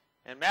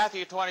 In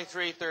Matthew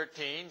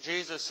 23:13,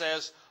 Jesus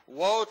says,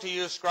 "Woe to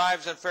you,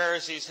 scribes and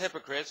Pharisees,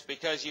 hypocrites,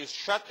 because you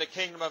shut the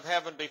kingdom of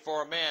heaven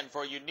before men,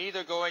 for you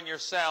neither go in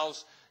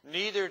yourselves,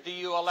 neither do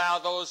you allow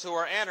those who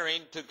are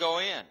entering to go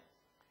in."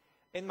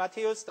 In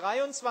Matthäus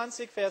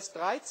 23, Vers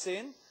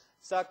 13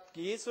 sagt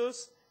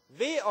Jesus,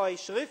 Weh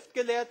euch,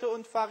 Schriftgelehrte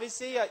und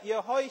Pharisäer,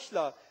 ihr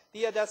Heuchler,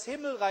 die ihr das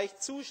Himmelreich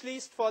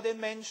zuschließt vor den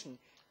Menschen.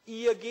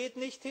 Ihr geht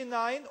nicht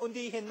hinein und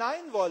die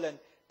hinein wollen,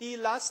 die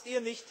lasst ihr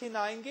nicht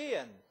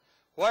hineingehen.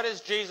 What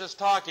is Jesus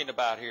talking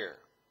about here?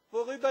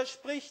 Worüber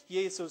spricht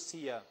Jesus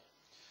hier?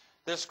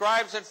 The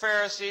scribes and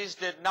Pharisees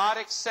did not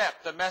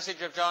accept the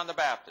message of John the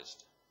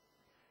Baptist.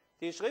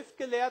 Die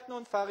Schriftgelehrten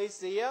und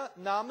Pharisäer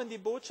nahmen die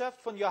Botschaft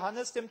von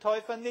Johannes dem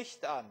Täufer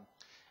nicht an.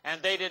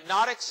 And they did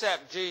not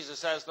accept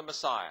Jesus as the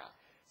Messiah.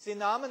 Sie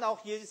nahmen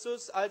auch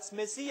Jesus als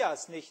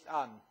Messias nicht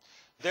an.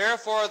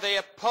 Therefore they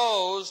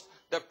opposed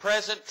the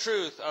present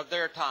truth of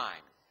their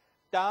time.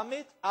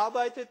 Damit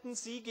arbeiteten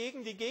sie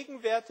gegen die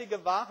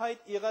gegenwärtige Wahrheit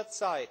ihrer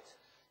Zeit.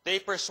 They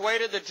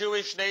persuaded the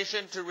Jewish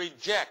nation to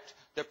reject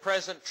the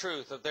present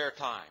truth of their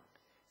time.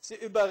 Sie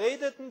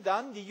überredeten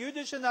dann die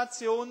jüdische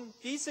Nation,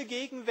 diese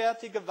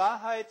gegenwärtige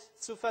Wahrheit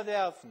zu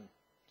verwerfen.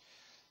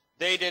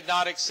 They did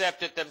not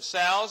accept it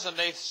themselves, and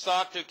they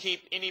sought to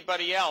keep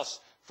anybody else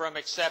from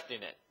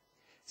accepting it.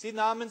 Sie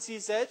nahmen sie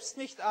selbst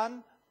nicht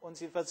an und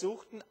sie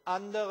versuchten,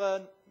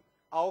 andere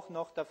auch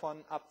noch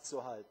davon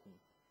abzuhalten.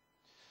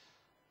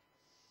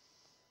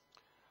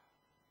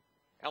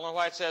 Ellen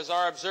White says,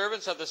 our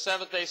observance of the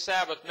seventh-day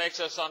Sabbath makes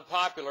us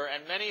unpopular,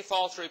 and many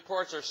false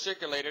reports are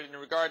circulated in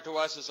regard to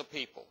us as a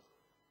people.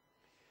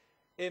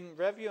 Im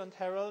Review and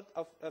Herald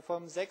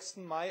vom 6.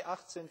 Mai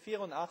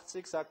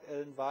 1884 sagt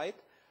Ellen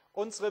White,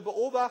 unsere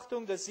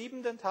Beobachtung des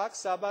 7.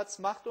 Tags Sabbats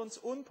macht uns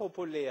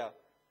unpopulär.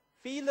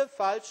 Viele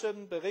falsche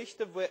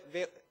Berichte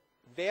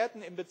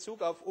werden in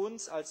Bezug auf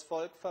uns als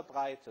Volk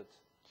verbreitet.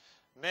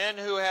 Men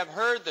who have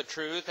heard the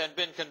truth and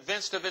been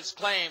convinced of its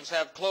claims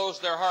have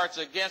closed their hearts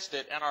against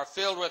it and are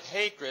filled with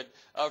hatred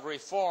of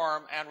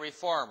reform and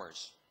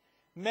reformers.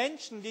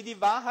 Menschen, die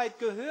die Wahrheit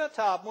gehört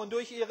haben und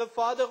durch ihre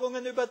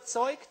Forderungen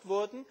überzeugt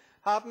wurden,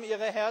 haben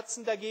ihre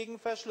Herzen dagegen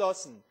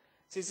verschlossen.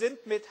 Sie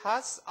sind mit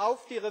Hass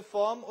auf die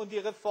Reform und die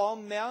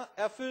Reform mehr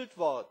erfüllt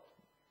worden.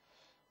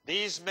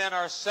 These men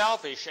are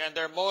selfish and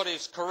their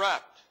motives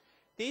corrupt.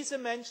 Diese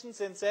Menschen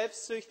sind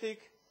selbstsüchtig,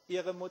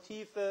 ihre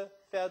Motive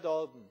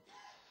verdorben.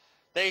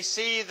 They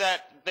see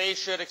that they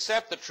should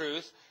accept the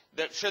truth,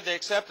 that should they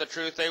accept the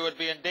truth, they would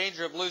be in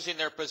danger of losing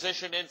their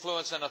position,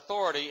 influence, and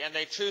authority, and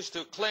they choose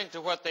to cling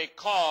to what they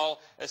call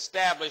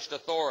established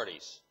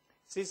authorities.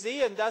 Sie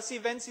sehen, dass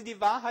sie, wenn sie die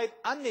Wahrheit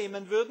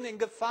annehmen würden, in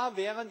Gefahr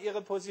wären,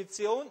 ihre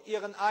Position,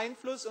 ihren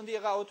Einfluss und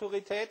ihre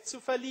Autorität zu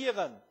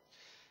verlieren.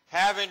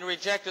 Having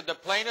rejected the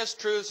plainest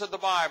truths of the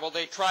Bible,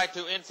 they try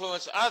to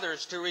influence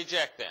others to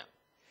reject them.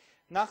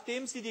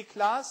 Nachdem sie die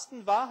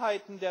klarsten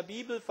Wahrheiten der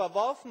Bibel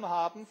verworfen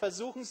haben,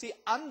 versuchen sie,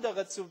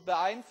 andere zu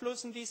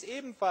beeinflussen, dies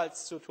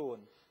ebenfalls zu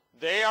tun.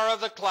 They are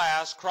of the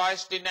class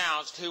Christ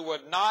denounced who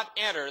would not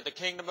enter the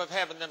kingdom of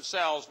heaven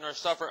themselves nor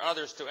suffer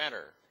others to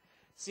enter.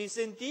 Sie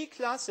sind die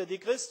Klasse, die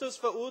Christus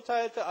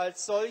verurteilte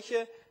als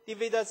solche, die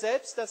weder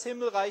selbst das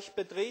Himmelreich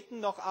betreten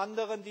noch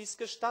anderen dies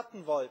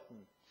gestatten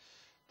wollten.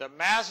 The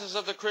masses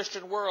of the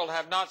Christian world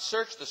have not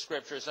searched the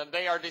Scriptures, and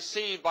they are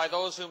deceived by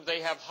those whom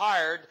they have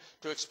hired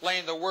to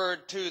explain the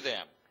Word to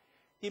them.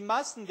 Die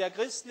Massen der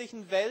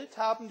christlichen Welt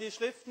haben die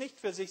Schrift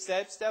nicht für sich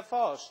selbst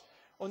erforscht,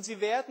 und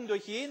sie werden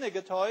durch jene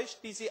getäuscht,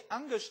 die sie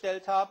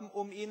angestellt haben,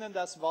 um ihnen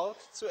das Wort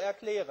zu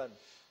erklären.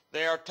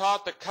 They are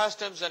taught the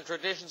customs and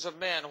traditions of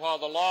men, while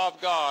the law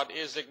of God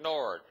is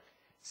ignored.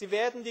 Sie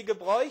werden die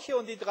Gebräuche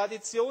und die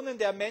Traditionen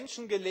der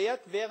Menschen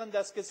gelehrt, während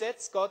das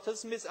Gesetz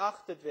Gottes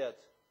missachtet wird.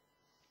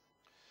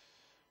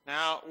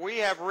 Now, we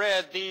have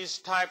read these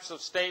types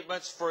of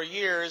statements for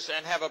years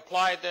and have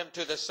applied them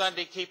to the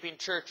Sunday-keeping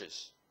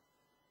churches.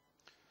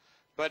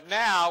 But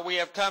now we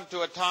have come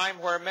to a time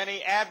where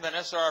many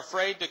Adventists are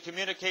afraid to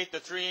communicate the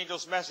three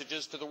angels'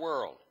 messages to the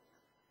world.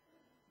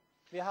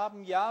 Wir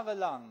haben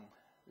jahrelang,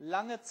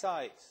 lange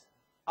Zeit,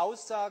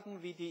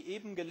 Aussagen wie die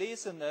eben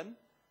gelesenen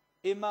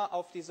immer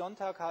auf die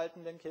Sonntag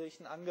haltenden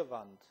Kirchen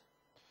angewandt.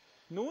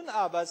 Nun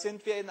aber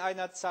sind wir in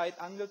einer Zeit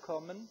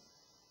angekommen,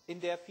 in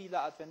der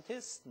viele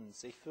Adventisten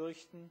sich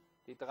fürchten,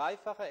 die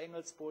dreifache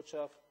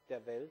Engelsbotschaft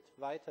der Welt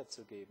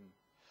weiterzugeben.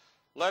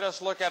 Let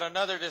us look at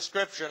another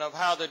description of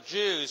how the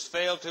Jews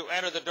failed to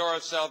enter the door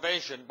of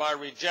salvation by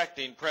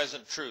rejecting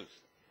present truth.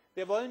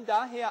 Wir wollen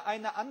daher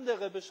eine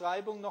andere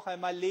Beschreibung noch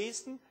einmal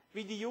lesen,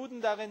 wie die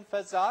Juden darin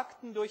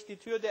versagten, durch die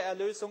Tür der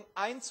Erlösung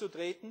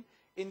einzutreten,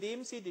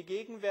 indem sie die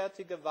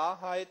gegenwärtige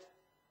Wahrheit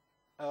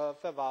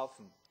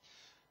verwarfen.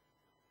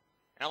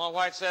 Ellen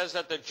White says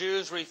that the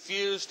Jews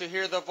refused to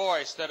hear the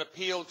voice that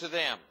appealed to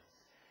them.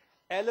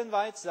 Ellen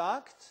White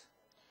sagt,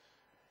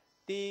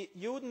 die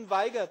Juden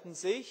weigerten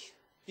sich,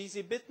 die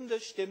sie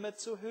bittende Stimme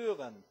zu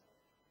hören.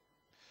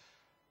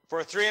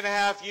 For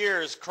 3.5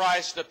 years,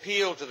 Christ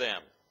appealed to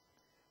them.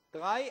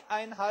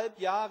 3,5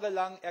 Jahre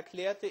lang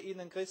erklärte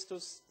ihnen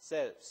Christus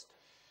selbst.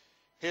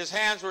 His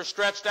hands were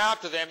stretched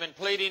out to them in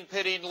pleading,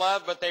 pitying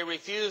love, but they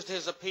refused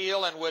his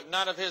appeal and would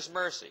none of his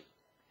mercy.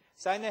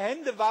 Seine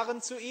Hände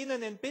waren zu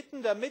ihnen in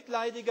bittender,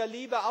 mitleidiger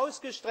Liebe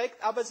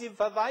ausgestreckt, aber sie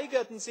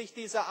verweigerten sich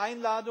dieser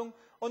Einladung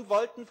und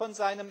wollten von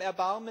seinem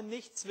Erbarmen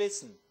nichts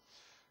wissen.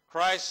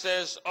 Christ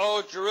says,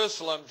 "O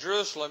Jerusalem,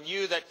 Jerusalem,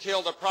 you that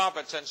kill the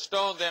prophets and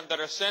stone them that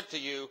are sent to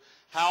you,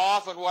 how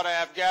often would I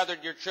have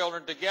gathered your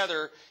children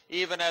together,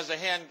 even as a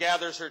hen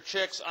gathers her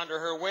chicks under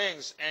her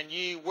wings, and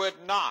ye would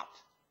not."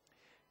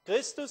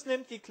 Christus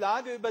nimmt die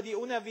Klage über die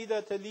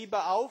unerwiderte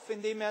Liebe auf,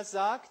 indem er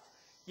sagt,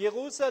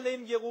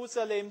 Jerusalem,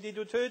 Jerusalem, die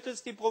du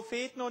tötest die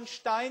Propheten und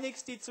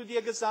steinigst, die zu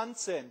dir gesandt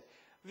sind.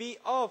 Wie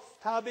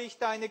oft habe ich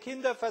deine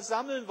Kinder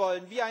versammeln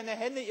wollen, wie eine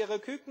Henne ihre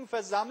Küken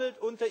versammelt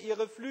unter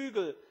ihre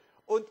Flügel.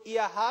 Und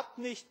ihr habt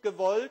nicht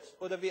gewollt,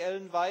 oder wie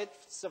Ellen White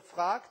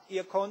fragt,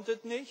 ihr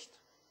konntet nicht.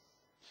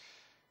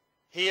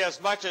 He as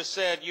much as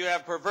said, "You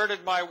have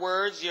perverted my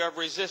words, you have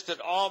resisted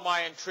all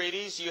my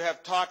entreaties, you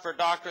have taught for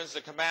doctrines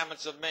the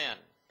commandments of men."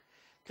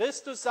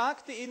 Christus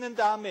sagte ihnen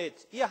damit,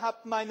 ihr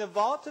habt meine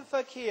Worte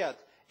verkehrt,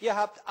 ihr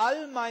habt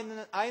all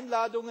meinen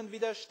Einladungen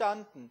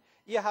widerstanden,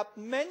 ihr habt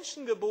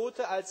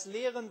Menschengebote als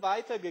Lehren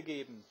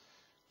weitergegeben.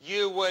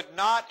 You would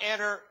not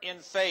enter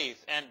in faith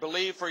and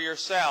believe for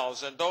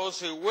yourselves, and those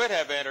who would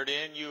have entered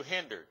in, you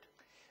hindered.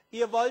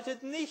 Ihr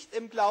wolltet nicht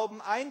im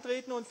Glauben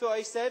eintreten und für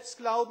euch selbst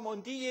glauben,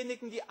 und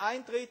diejenigen, die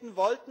eintreten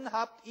wollten,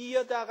 habt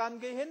ihr daran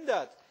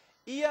gehindert.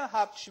 Ihr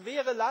habt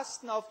schwere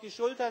Lasten auf die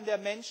Schultern der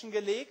Menschen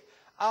gelegt,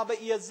 aber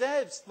ihr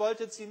selbst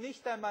wolltet sie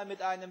nicht einmal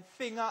mit einem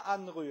Finger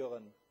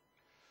anrühren.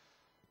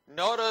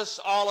 Notice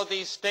all of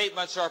these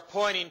statements are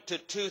pointing to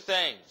two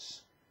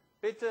things.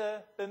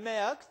 Bitte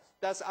bemerkt,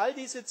 dass all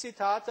diese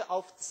Zitate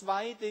auf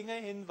zwei Dinge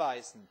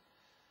hinweisen.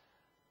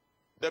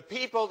 The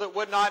people that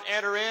would not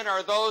enter in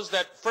are those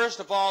that,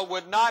 first of all,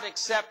 would not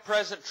accept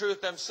present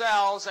truth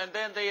themselves, and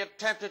then they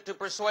attempted to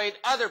persuade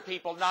other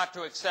people not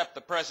to accept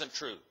the present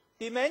truth.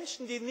 Die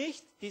Menschen,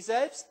 die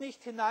selbst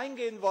nicht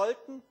hineingehen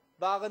wollten,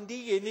 waren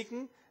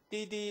diejenigen,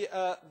 die die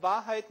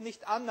Wahrheit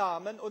nicht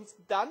annahmen, und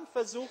dann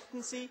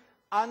versuchten sie,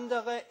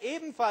 andere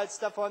ebenfalls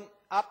davon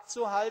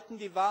abzuhalten,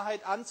 die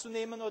Wahrheit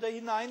anzunehmen oder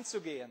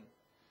hineinzugehen.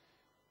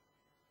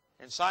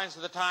 In Signs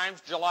of the Times,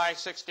 July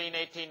 16,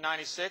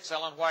 1896,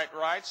 Ellen White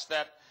writes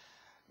that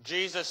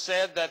Jesus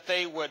said that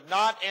they would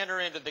not enter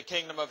into the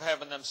kingdom of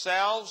heaven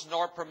themselves,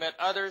 nor permit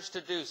others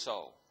to do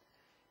so.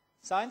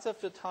 Signs of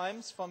the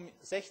Times vom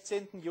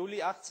 16.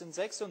 Juli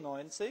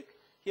 1896,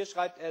 hier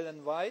schreibt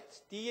Ellen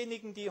White,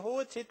 diejenigen, die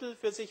hohe Titel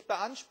für sich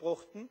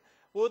beanspruchten,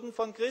 wurden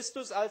von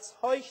Christus als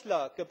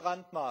Heuchler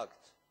gebrandmarkt.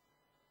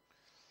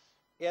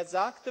 Er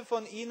sagte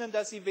von ihnen,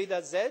 dass sie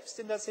weder selbst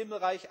in das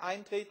Himmelreich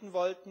eintreten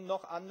wollten,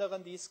 noch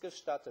anderen dies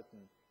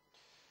gestatteten.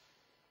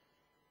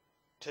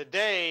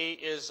 Today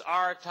is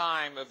our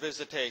time of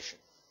visitation.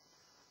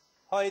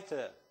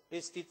 Heute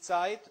ist die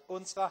Zeit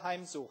unserer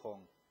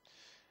Heimsuchung.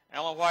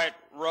 Ellen White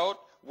wrote,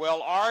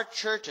 "Will our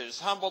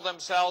churches humble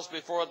themselves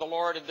before the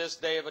Lord in this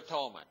day of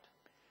atonement?"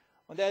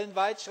 Und Ellen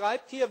White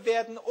schreibt hier,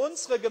 werden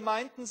unsere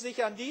Gemeinden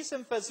sich an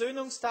diesem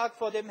Versöhnungstag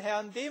vor dem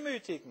Herrn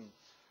demütigen?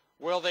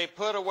 Will they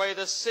put away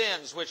the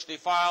sins which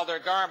defile their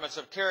garments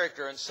of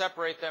character and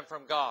separate them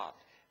from God?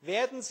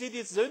 Werden sie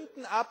die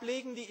Sünden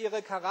ablegen, die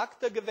ihre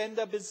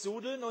Charaktergewänder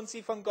besudeln und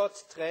sie von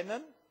Gott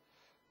trennen?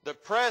 The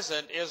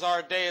present is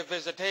our day of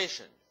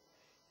visitation.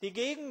 Die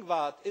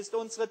Gegenwart ist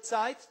unsere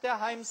Zeit der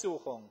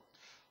Heimsuchung.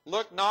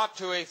 Look not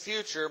to a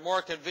future,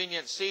 more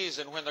convenient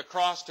season when the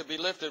cross to be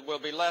lifted will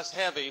be less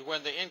heavy,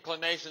 when the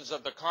inclinations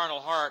of the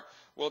carnal heart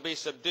will be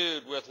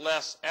subdued with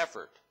less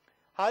effort.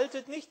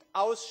 Haltet nicht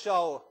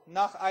Ausschau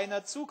nach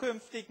einer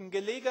zukünftigen,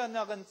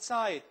 gelegeneren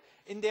Zeit,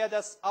 in der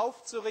das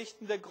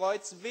aufzurichtende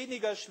Kreuz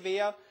weniger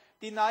schwer,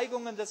 die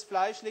Neigungen des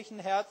fleischlichen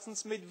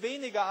Herzens mit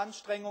weniger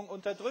Anstrengung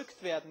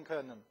unterdrückt werden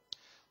können.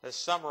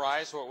 Let's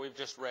summarize what we've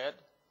just read.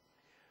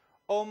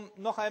 Um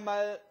noch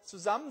einmal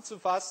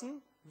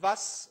zusammenzufassen,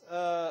 was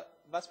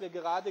wir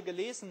gerade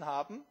gelesen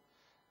haben.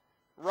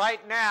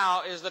 Right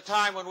now is the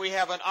time when we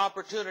have an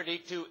opportunity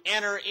to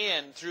enter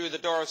in through the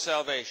door of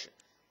salvation.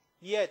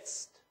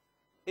 Jetzt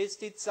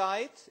ist die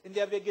Zeit, in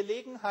der wir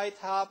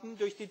Gelegenheit haben,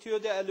 durch die Tür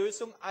der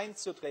Erlösung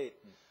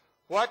einzutreten.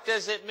 What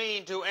does it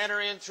mean to enter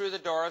in through the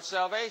door of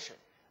salvation?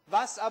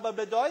 Was aber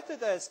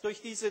bedeutet es,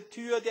 durch diese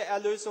Tür der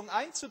Erlösung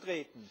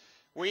einzutreten?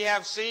 We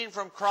have seen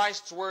from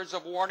Christ's words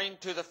of warning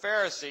to the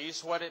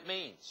Pharisees what it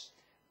means.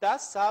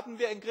 Das haben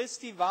wir in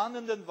Christi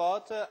warnenden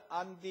Worte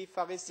an die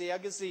Pharisäer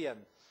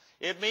gesehen.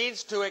 It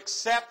means to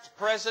accept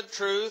present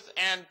truth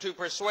and to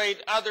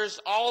persuade others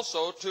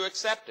also to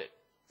accept it.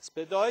 Es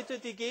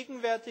bedeutet, die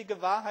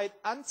gegenwärtige Wahrheit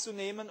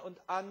anzunehmen und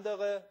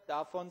andere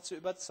davon zu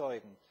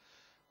überzeugen.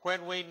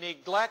 When we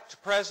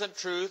neglect present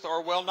truth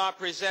or will not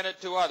present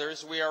it to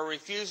others, we are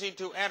refusing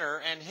to enter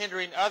and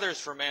hindering others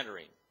from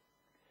entering.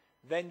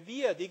 Wenn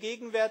wir die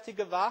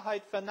gegenwärtige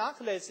Wahrheit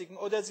vernachlässigen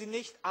oder sie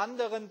nicht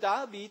anderen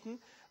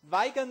darbieten,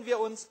 weigern wir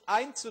uns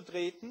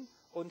einzutreten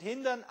und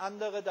hindern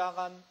andere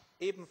daran,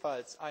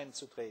 ebenfalls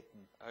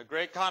einzutreten. A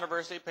great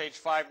controversy, page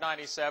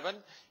 597.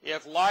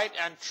 If light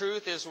and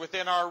truth is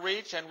within our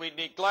reach and we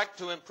neglect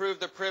to improve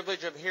the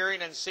privilege of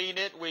hearing and seeing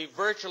it, we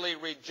virtually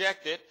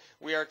reject it.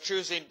 We are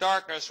choosing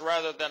darkness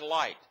rather than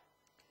light.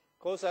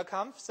 Großer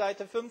Kampf,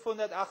 Seite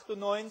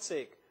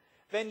 598.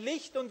 Wenn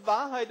Licht und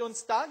Wahrheit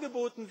uns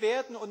dargeboten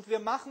werden und wir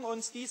machen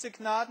uns diese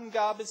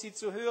Gnadengabe, sie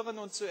zu hören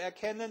und zu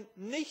erkennen,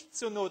 nicht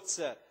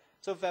zunutze,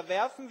 so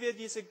verwerfen wir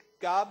diese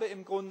Gabe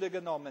im Grunde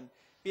genommen.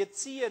 Wir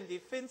ziehen die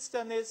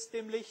Finsternis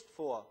dem Licht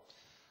vor.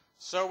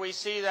 So we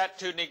see that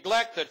to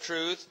neglect the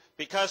truth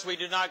because we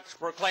do not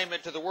proclaim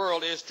it to the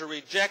world is to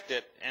reject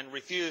it and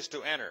refuse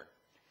to enter.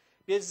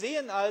 Wir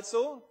sehen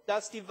also,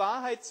 dass die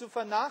Wahrheit zu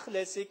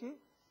vernachlässigen,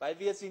 weil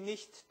wir sie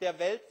nicht der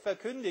Welt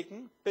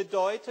verkündigen,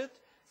 bedeutet,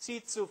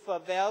 sie zu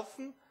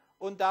verwerfen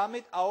und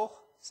damit auch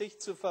sich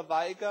zu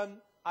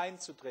verweigern,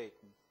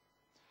 einzutreten.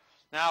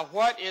 Now,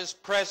 what is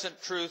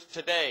present truth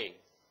today?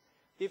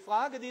 Die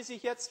Frage, die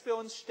sich jetzt für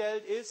uns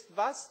stellt, ist,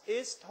 was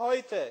ist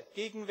heute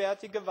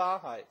gegenwärtige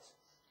Wahrheit?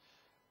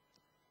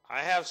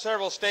 I have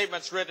several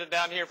statements written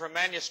down here from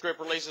manuscript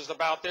releases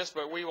about this,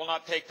 but we will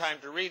not take time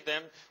to read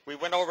them. We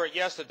went over it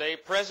yesterday.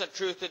 Present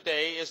truth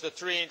today is the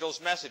three angels'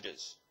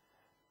 messages.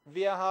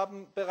 Wir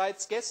haben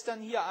bereits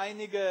gestern hier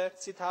einige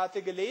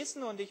Zitate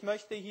gelesen und ich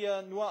möchte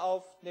hier nur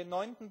auf den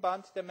 9.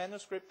 Band der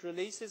Manuscript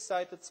Releases,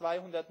 Seite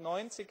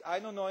 290,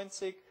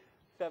 91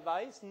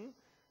 verweisen.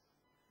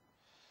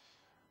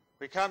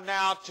 We come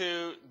now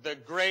to the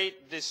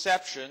great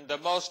deception, the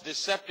most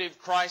deceptive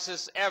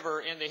crisis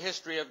ever in the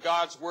history of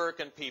God's work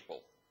and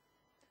people.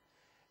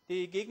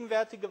 Die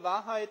gegenwärtige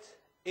Wahrheit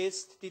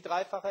ist die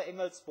dreifache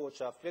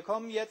Engelsbotschaft. Wir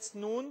kommen jetzt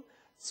nun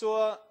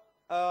zur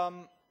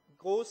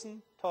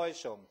großen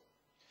Täuschung.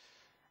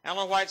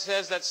 Ellen White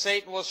says that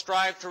Satan will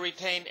strive to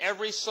retain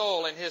every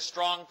soul in his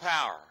strong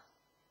power.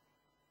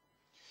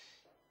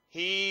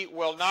 He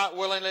will not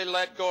willingly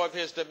let go of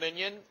his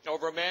dominion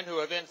over men who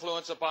have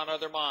influence upon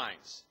other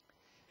minds.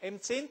 Im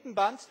 10.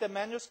 Band der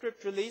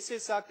Manuscript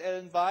Releases sagt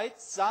Ellen White,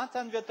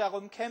 Satan wird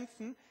darum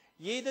kämpfen,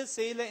 jede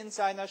Seele in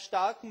seiner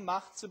starken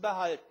Macht zu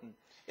behalten.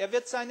 Er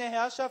wird seine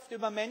Herrschaft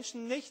über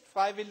Menschen nicht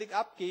freiwillig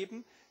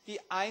abgeben, die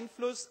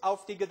Einfluss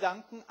auf die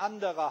Gedanken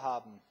anderer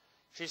haben.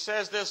 She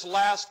says this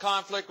last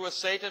conflict with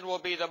Satan will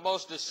be the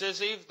most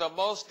decisive, the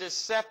most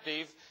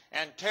deceptive,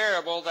 and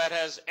terrible that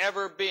has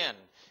ever been.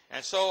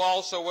 And so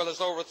also will his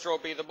overthrow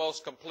be the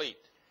most complete.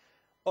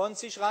 Und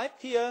sie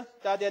schreibt hier,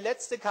 da der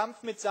letzte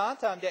Kampf mit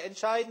Satan der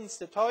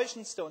entscheidendste,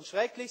 täuschendste und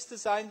schrecklichste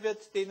sein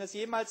wird, den es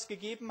jemals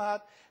gegeben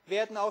hat,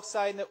 werden auch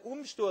seine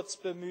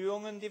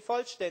Umsturzbemühungen die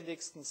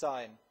vollständigsten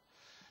sein.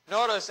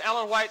 Notice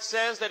Ellen White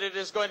says that it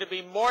is going to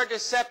be more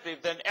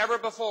deceptive than ever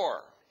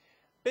before.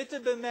 Bitte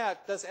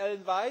bemerkt, dass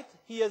Ellen White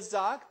hier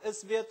sagt,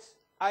 es wird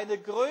eine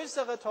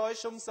größere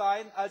Täuschung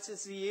sein, als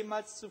es sie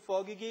jemals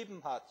zuvor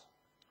gegeben hat.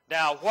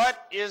 Now, what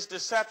is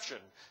deception?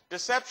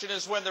 Deception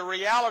is when the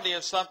reality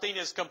of something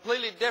is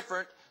completely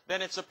different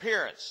than its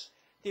appearance.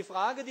 Die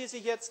Frage, die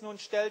sich jetzt nun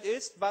stellt,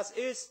 ist, was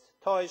ist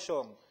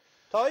Täuschung?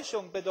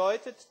 Täuschung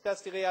bedeutet,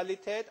 dass die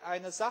Realität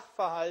eines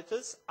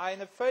Sachverhaltes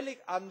eine völlig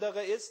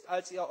andere ist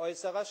als ihr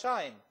äußerer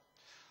Schein.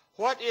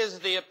 What is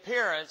the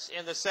appearance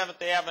in the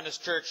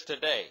Seventh-Day-Adventist Church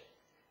today?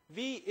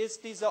 Wie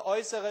ist dieser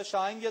äußere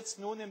Schein jetzt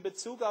nun in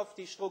Bezug auf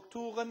die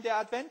Strukturen der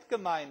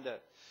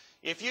Adventgemeinde?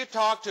 If you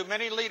talk to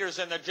many leaders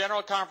in the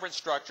general conference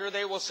structure,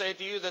 they will say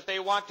to you that they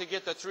want to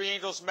get the three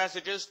angels'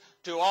 messages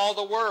to all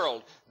the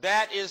world.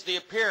 That is the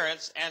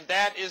appearance, and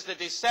that is the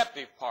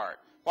deceptive part.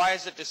 Why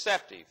is it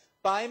deceptive?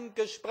 Beim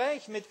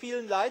Gespräch mit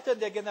vielen Leitern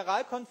der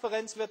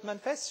Generalkonferenz wird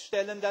man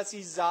feststellen, dass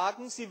sie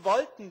sagen, sie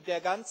wollten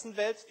der ganzen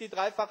Welt die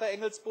dreifache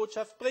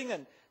Engelsbotschaft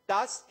bringen.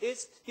 Das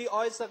ist die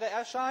äußere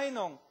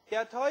Erscheinung,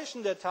 der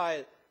täuschende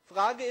Teil.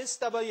 Frage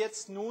ist aber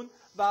jetzt nun,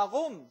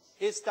 warum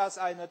ist das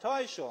eine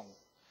Täuschung?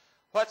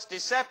 What's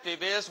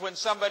deceptive is when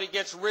somebody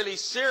gets really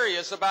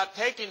serious about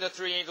taking the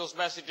three angels'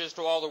 messages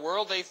to all the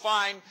world, they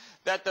find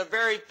that the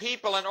very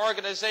people and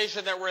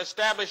organization that were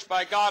established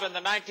by God in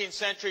the 19th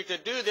century to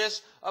do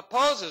this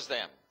opposes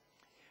them.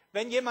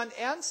 Wenn jemand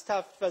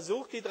ernsthaft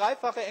versucht, die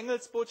dreifache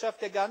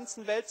Engelsbotschaft der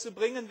ganzen Welt zu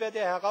bringen, wird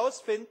er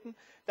herausfinden,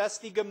 dass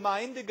die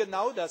Gemeinde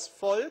genau das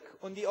Volk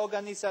und die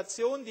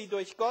Organisation, die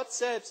durch Gott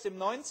selbst im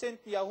 19.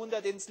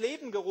 Jahrhundert ins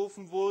Leben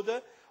gerufen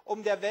wurde,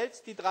 um der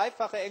Welt die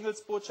dreifache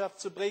Engelsbotschaft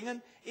zu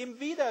bringen, im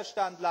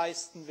Widerstand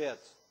leisten wird.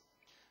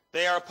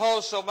 They are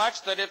opposed so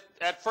much that if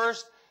at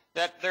first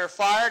that they're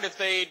fired if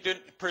they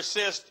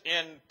persist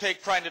in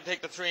trying to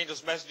take the three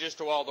angels' messages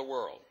to all the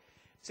world.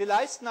 Sie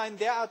leisten einen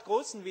derart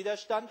großen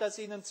Widerstand, dass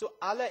ihnen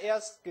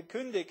zuallererst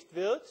gekündigt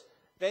wird,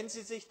 wenn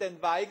sie sich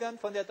denn weigern,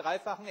 von der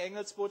dreifachen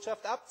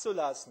Engelsbotschaft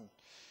abzulassen.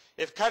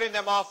 If cutting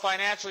them off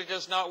financially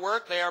does not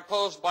work, they are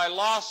opposed by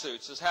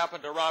lawsuits, as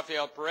happened to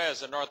Rafael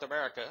Perez in North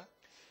America.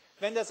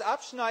 Wenn das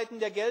Abschneiden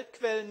der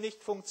Geldquellen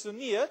nicht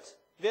funktioniert,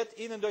 wird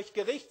ihnen durch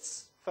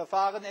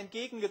Gerichtsverfahren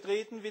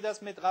entgegengetreten, wie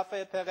das mit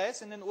Rafael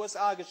Perez in den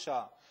USA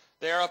geschah.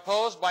 They are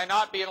opposed by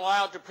not being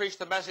allowed to preach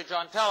the message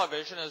on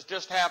television, as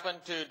just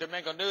happened to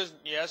Domingo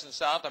Núñez in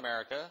South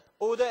America.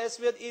 Oder es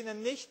wird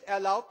ihnen nicht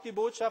erlaubt, die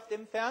Botschaft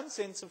im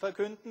Fernsehen zu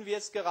verkünden, wie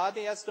es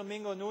gerade erst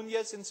Domingo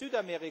Núñez in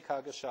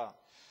Südamerika geschah.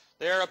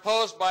 They are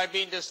opposed by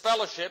being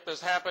disfellowshipped,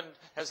 as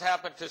has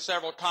happened to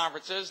several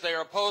conferences. They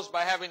are opposed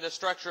by having the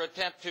structure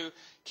attempt to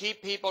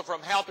keep people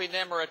from helping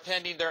them or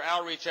attending their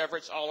outreach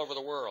efforts all over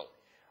the world.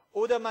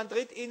 Oder man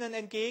tritt ihnen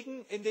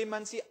entgegen, indem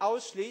man sie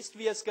ausschließt,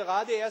 wie es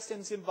gerade erst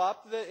in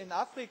Simbabwe in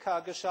Afrika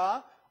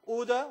geschah.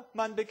 Oder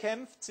man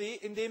bekämpft sie,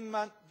 indem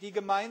man die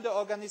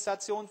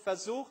Gemeindeorganisation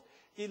versucht,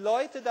 die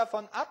Leute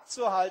davon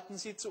abzuhalten,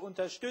 sie zu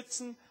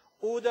unterstützen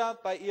oder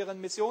bei ihren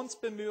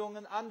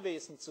Missionsbemühungen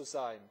anwesend zu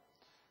sein.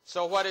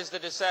 So what is the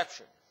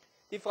deception?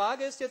 Die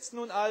Frage ist jetzt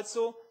nun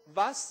also,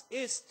 was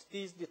ist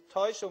die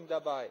Täuschung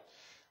dabei?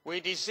 We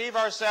deceive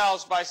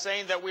ourselves by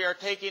saying that we are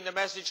taking the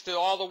message to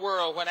all the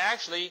world, when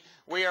actually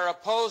we are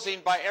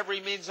opposing by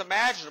every means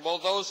imaginable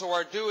those who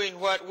are doing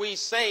what we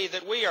say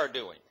that we are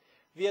doing.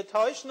 Wir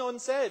täuschen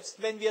uns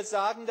selbst, wenn wir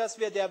sagen, dass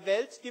wir der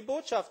Welt die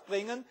Botschaft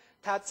bringen,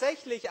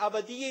 tatsächlich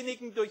aber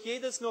diejenigen durch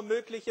jedes nur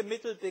mögliche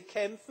Mittel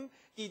bekämpfen,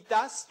 die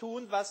das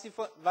tun,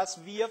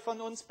 was wir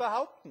von uns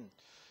behaupten.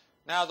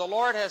 Now the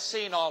Lord has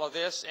seen all of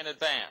this in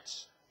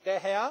advance. Der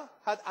Herr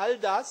hat all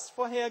das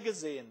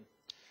vorhergesehen.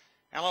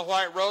 Ellen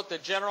White wrote, "The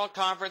General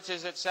Conference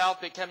is itself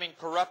becoming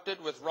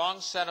corrupted with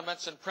wrong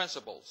sentiments and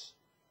principles.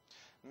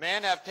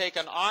 Men have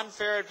taken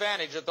unfair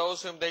advantage of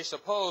those whom they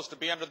suppose to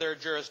be under their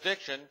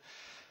jurisdiction.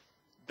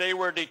 They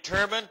were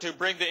determined to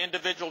bring the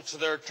individual to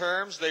their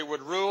terms. They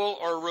would rule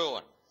or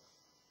ruin."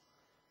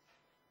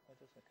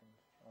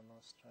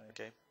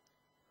 Okay.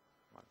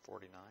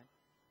 149.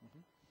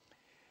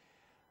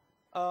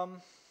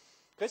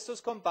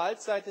 Christus kommt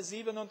bald, Seite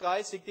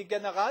 37. Die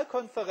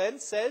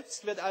Generalkonferenz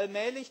selbst wird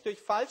allmählich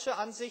durch falsche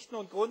Ansichten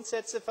und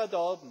Grundsätze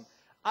verdorben.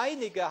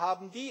 Einige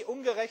haben die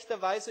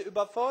ungerechterweise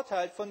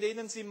übervorteilt, von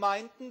denen sie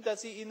meinten,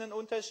 dass sie ihnen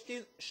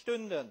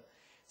unterstünden.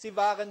 Sie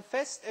waren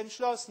fest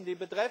entschlossen, die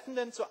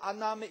Betreffenden zur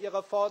Annahme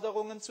ihrer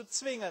Forderungen zu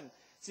zwingen.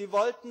 Sie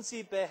wollten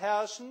sie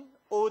beherrschen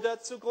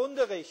oder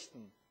zugrunde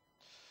richten.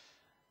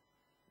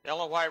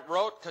 Ellen White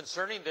wrote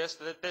concerning this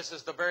that this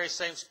is the very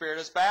same spirit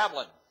as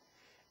Babylon.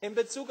 In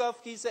Bezug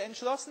auf diese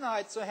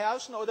Entschlossenheit zu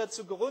herrschen oder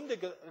zugrunde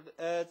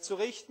zu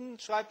richten,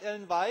 schreibt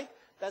Ellen White,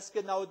 dass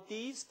genau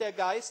dies der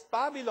Geist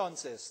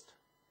Babylons ist.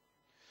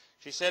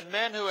 She said,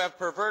 "Men who have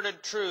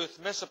perverted truth,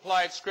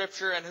 misapplied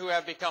Scripture, and who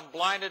have become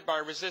blinded by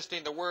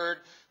resisting the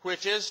Word,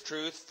 which is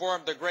truth,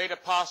 form the great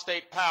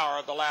apostate power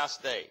of the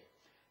last day."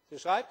 Sie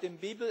schreibt im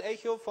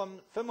Bibelecho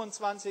vom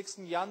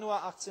 25.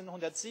 Januar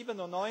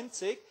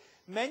 1897,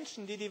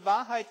 Menschen, die die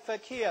Wahrheit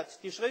verkehrt,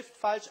 die Schrift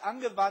falsch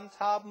angewandt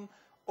haben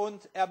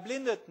und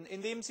erblindeten,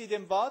 indem sie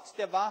dem Wort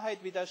der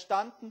Wahrheit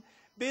widerstanden,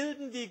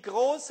 bilden die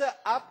große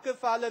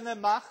abgefallene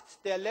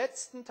Macht der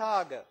letzten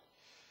Tage.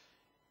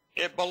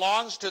 It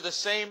belongs to the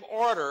same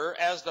order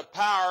as the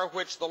power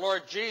which the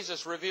Lord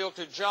Jesus revealed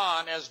to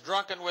John as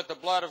drunken with the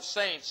blood of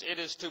saints. It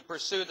is to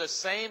pursue the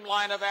same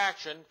line of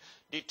action,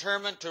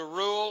 determined to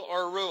rule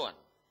or ruin.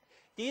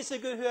 Diese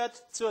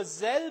gehört zur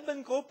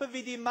selben Gruppe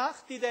wie die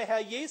Macht, die der Herr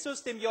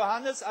Jesus dem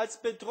Johannes als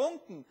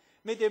betrunken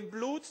mit dem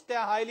Blut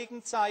der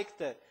Heiligen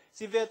zeigte.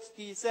 Sie wird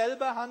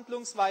dieselbe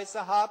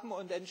Handlungsweise haben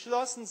und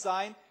entschlossen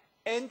sein,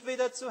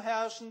 entweder zu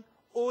herrschen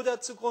oder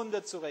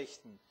zugrunde zu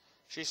richten.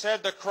 She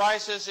said the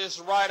crisis is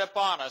right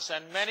upon us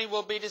and many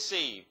will be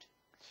deceived.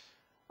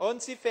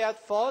 Und sie fährt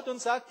fort und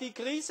sagt, die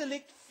Krise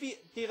liegt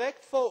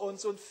direkt vor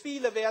uns und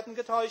viele werden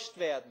getäuscht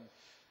werden.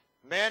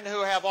 Men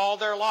who have all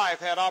their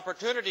life had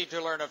opportunity to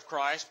learn of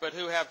Christ, but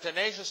who have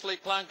tenaciously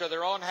clung to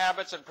their own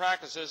habits and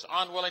practices,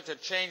 unwilling to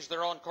change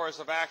their own course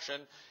of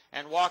action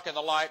and walk in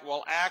the light,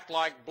 will act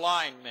like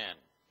blind men.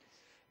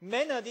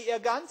 Männer, die ihr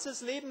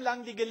ganzes Leben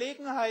lang die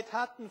Gelegenheit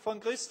hatten,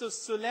 von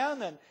Christus zu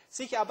lernen,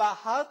 sich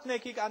aber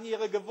hartnäckig an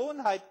ihre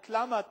Gewohnheit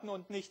klammerten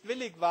und nicht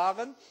willig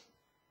waren,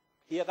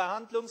 ihre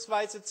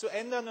Handlungsweise zu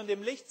ändern und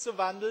im Licht zu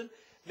wandeln,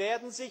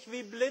 werden sich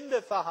wie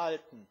Blinde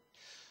verhalten.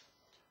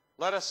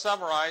 Let us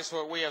summarize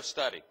what we have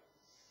studied.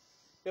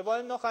 Wir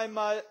wollen noch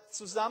einmal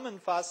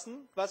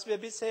zusammenfassen, was wir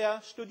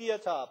bisher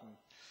studiert haben.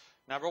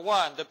 Number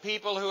one, the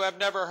people who have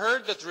never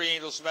heard the three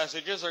angels'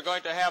 messages are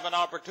going to have an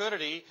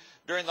opportunity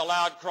during the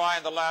loud cry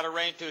and the latter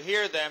rain to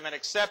hear them and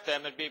accept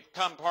them and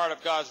become part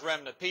of God's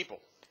remnant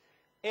people.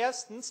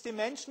 Erstens, die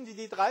Menschen, die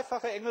die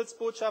dreifache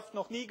Engelsbotschaft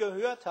noch nie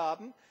gehört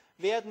haben,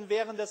 werden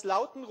während des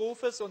lauten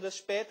Rufes und des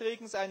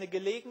Spätregens eine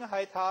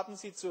Gelegenheit haben,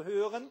 sie zu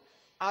hören,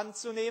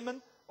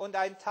 anzunehmen und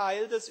ein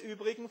Teil des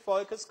übrigen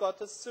Volkes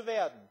Gottes zu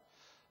werden.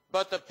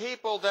 But the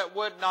people that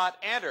would not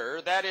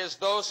enter, that is,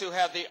 those who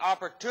had the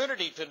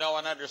opportunity to know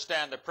and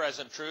understand the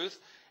present truth,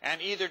 and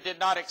either did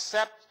not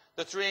accept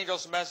the three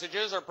angels'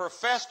 messages or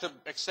professed to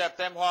accept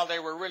them while they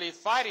were really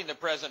fighting the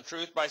present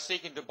truth by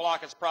seeking to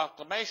block its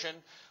proclamation,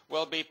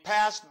 will be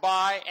passed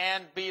by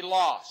and be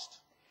lost.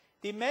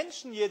 Die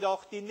Menschen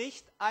jedoch, die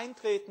nicht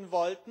eintreten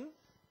wollten,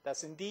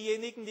 das sind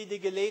diejenigen, die die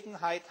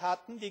Gelegenheit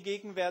hatten, die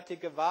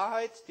gegenwärtige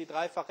Wahrheit, die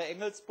dreifache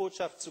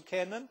Engelsbotschaft zu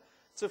kennen,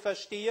 zu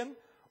verstehen,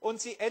 und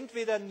sie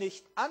entweder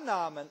nicht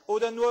annahmen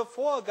oder nur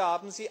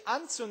vorgaben, sie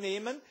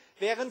anzunehmen,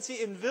 während sie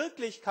in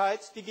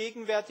Wirklichkeit die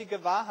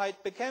gegenwärtige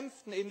Wahrheit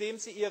bekämpften, indem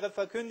sie ihre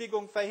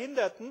Verkündigung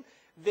verhinderten,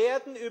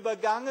 werden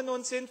übergangen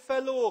und sind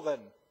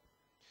verloren.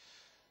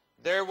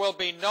 There will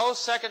be no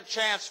second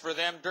chance for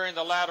them during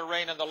the latter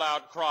rain and the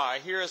loud cry.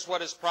 Here is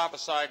what is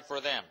prophesied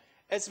for them.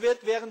 Es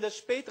wird während des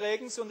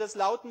Spätregens und des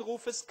lauten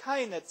Rufes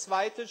keine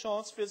zweite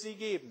Chance für sie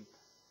geben.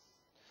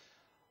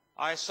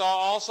 I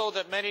saw also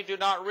that many do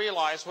not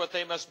realize what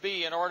they must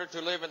be in order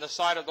to live in the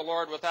sight of the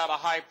Lord without a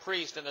high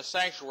priest in the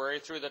sanctuary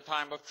through the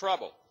time of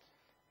trouble.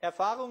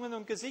 Erfahrungen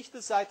und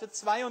Geschichte, Seite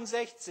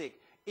 62.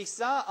 Ich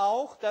sah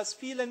auch, dass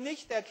viele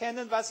nicht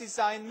erkennen, was sie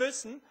sein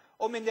müssen,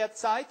 um in der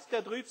Zeit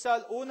der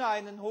Trübsal ohne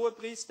einen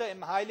Hohepriester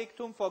im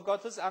Heiligtum vor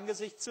Gottes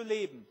Angesicht zu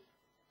leben.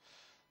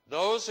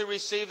 Those who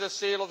receive the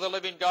seal of the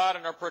living God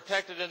and are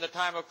protected in the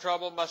time of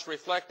trouble must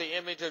reflect the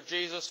image of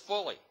Jesus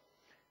fully.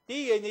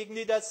 Diejenigen,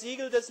 die das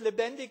Siegel des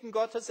lebendigen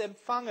Gottes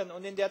empfangen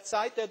und in der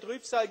Zeit der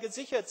Trübsal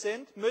gesichert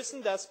sind,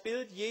 müssen das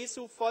Bild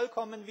Jesu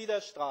vollkommen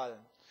widerstrahlen.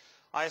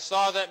 I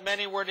saw that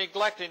many were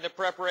neglecting the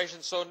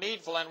preparation so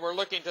needful and were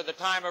looking to the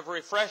time of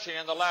refreshing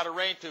and the latter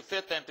rain to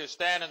fit them to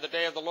stand in the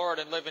day of the Lord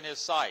and live in His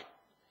sight.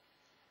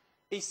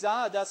 Ich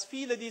sah, dass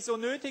viele die so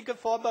nötige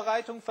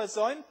Vorbereitung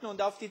versäumten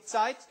und auf die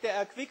Zeit der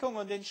Erquickung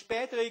und den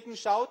Spätregen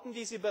schauten,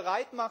 die sie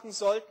bereit machen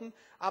sollten,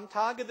 am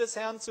Tage des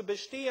Herrn zu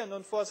bestehen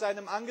und vor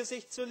seinem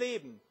Angesicht zu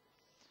leben.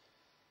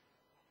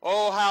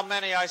 Oh, how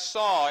many I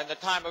saw in the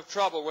time of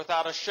trouble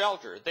without a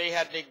shelter. They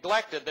had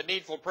neglected the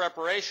needful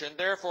preparation,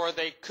 therefore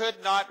they could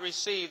not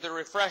receive the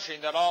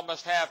refreshing that all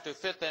must have to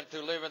fit them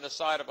to live in the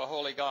sight of a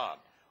holy God.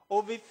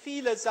 Oh, wie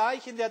viele sah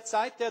ich in der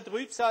Zeit der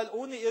Trübsal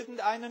ohne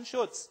irgendeinen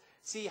Schutz.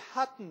 Sie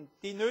hatten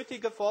die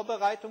nötige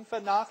Vorbereitung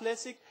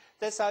vernachlässigt,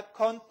 deshalb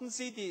konnten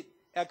sie die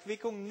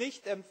Erquickung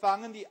nicht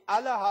empfangen, die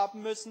alle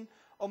haben müssen,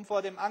 um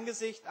vor dem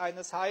Angesicht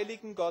eines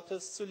heiligen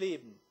Gottes zu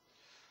leben.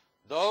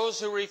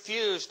 Those who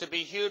refuse to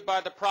be hewn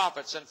by the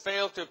prophets and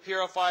fail to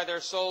purify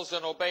their souls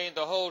in obeying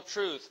the whole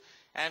truth,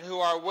 and who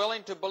are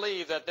willing to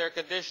believe that their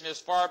condition is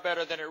far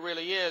better than it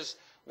really is,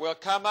 will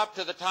come up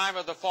to the time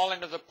of the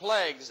falling of the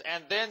plagues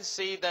and then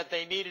see that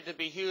they needed to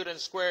be hewed and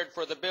squared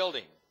for the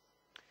building.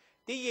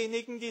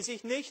 Diejenigen, die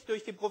sich nicht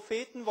durch die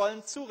Propheten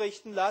wollen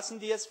zurichten lassen,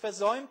 die es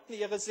versäumten,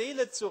 ihre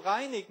Seele zu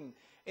reinigen,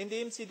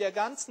 indem sie der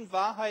ganzen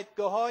Wahrheit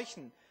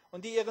gehorchen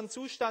und die ihren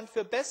Zustand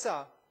für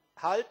besser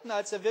halten,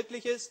 als er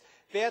wirklich ist,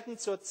 werden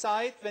zur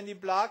Zeit, wenn die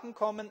Plagen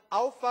kommen,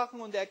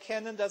 aufwachen und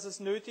erkennen, dass es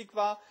nötig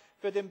war,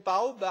 für den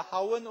Bau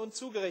behauen und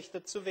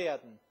zugerichtet zu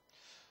werden.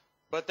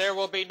 But there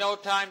will be no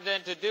time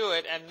then to do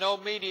it, and no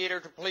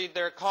mediator to plead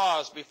their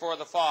cause before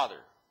the Father.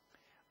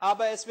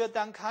 Aber es wird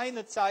dann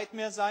keine Zeit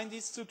mehr sein,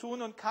 dies zu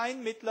tun, und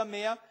kein Mittler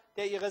mehr,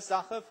 der ihre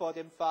Sache vor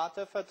dem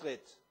Vater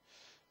vertritt.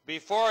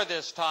 Before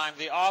this time,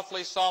 the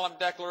awfully solemn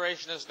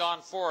declaration has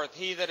gone forth,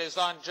 He that is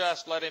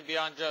unjust, let him be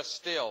unjust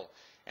still.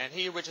 And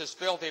he which is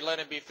filthy, let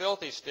him be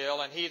filthy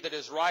still. And he that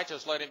is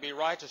righteous, let him be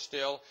righteous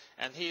still.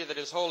 And he that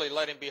is holy,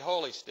 let him be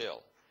holy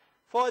still.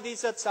 Vor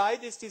dieser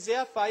Zeit ist die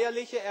sehr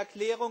feierliche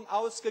Erklärung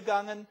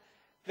ausgegangen,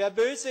 wer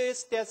böse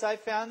ist, der sei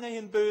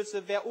fernerhin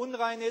böse, wer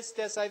unrein ist,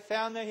 der sei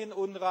fernerhin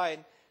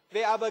unrein.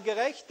 Wer aber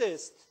gerecht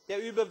ist, der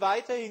übe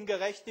weiterhin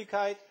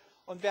Gerechtigkeit,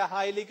 und wer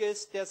heilig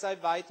ist, der sei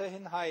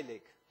weiterhin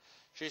heilig.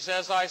 She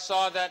says, I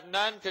saw that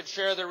none could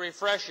share the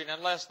refreshing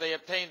unless they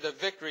obtained the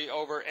victory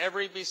over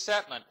every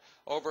besetment,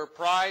 over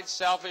pride,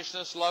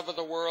 selfishness, love of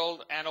the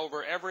world, and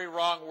over every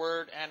wrong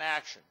word and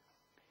action.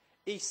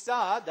 Ich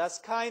sah,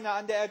 dass keiner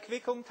an der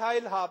Erquickung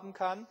teilhaben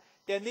kann,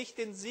 der nicht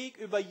den Sieg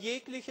über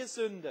jegliche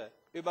Sünde,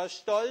 über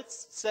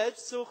Stolz,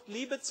 Selbstsucht,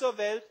 Liebe zur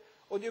Welt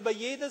und über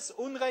jedes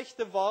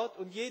unrechte Wort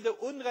und jede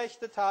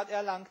unrechte Tat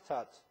erlangt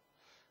hat.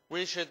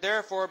 We should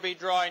therefore be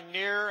drawing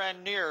nearer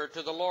and nearer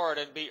to the Lord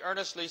and be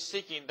earnestly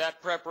seeking that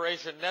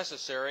preparation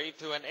necessary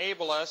to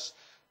enable us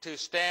to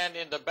stand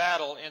in the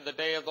battle in the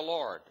day of the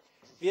Lord.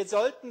 Wir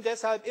sollten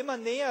deshalb immer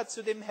näher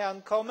zu dem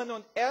Herrn kommen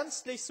und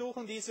ernstlich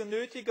suchen, diese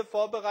nötige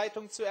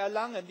Vorbereitung zu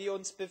erlangen, die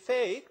uns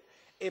befähigt,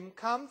 im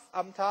Kampf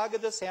am Tage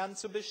des Herrn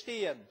zu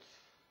bestehen.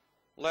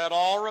 Let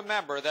all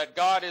remember that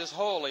God is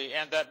holy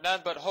and that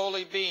none but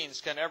holy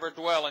beings can ever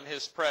dwell in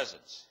His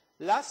presence.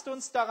 Lasst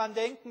uns daran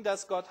denken,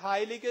 dass Gott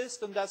heilig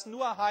ist und dass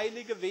nur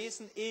heilige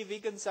Wesen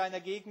ewig in seiner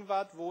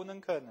Gegenwart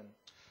wohnen können.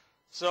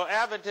 So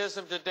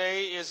Adventism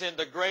today is in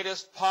the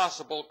greatest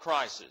possible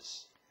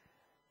crisis.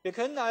 Wir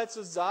können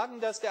also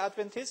sagen, dass der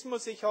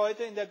Adventismus sich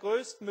heute in der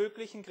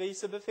größtmöglichen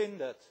Krise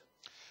befindet.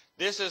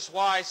 This is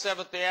why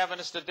Seventh-day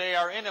Adventists today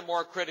are in a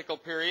more critical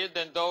period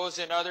than those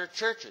in other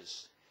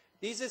churches.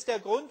 Dies ist der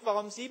Grund,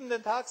 warum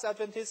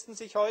Siebenten-Tags-Adventisten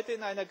sich heute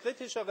in einer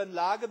kritischeren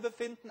Lage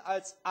befinden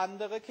als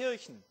andere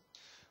Kirchen.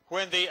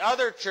 When the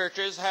other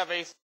churches have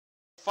a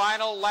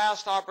final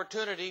last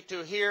opportunity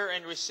to hear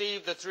and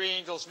receive the three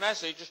angels'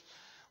 message,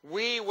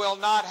 we will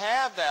not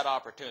have that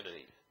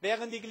opportunity.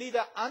 Während die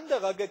Glieder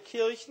anderer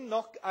Kirchen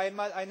noch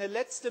einmal eine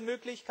letzte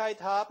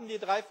Möglichkeit haben, die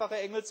dreifache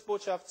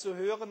Engelsbotschaft zu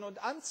hören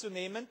und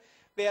anzunehmen,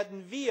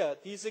 werden wir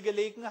diese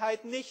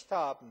Gelegenheit nicht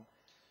haben.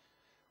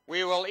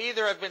 We will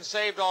either have been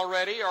saved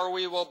already or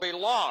we will be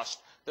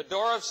lost. The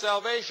door of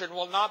salvation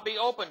will not be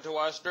open to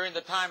us during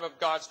the time of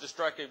God's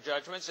destructive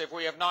judgments if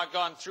we have not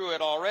gone through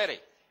it already.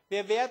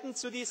 Wir werden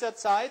zu dieser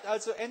Zeit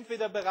also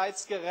entweder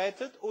bereits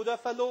gerettet oder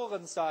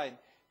verloren sein.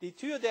 Die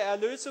Tür der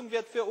Erlösung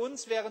wird für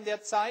uns während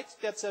der Zeit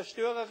der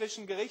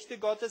zerstörerischen Gerichte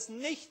Gottes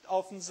nicht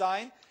offen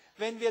sein,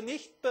 wenn wir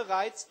nicht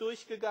bereits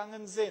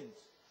durchgegangen sind.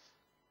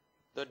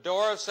 The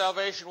door of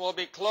salvation will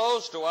be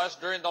closed to us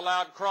during the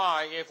loud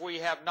cry if we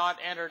have not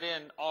entered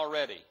in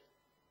already.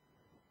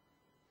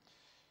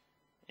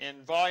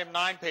 In volume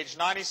 9, page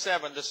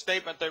 97, the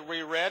statement that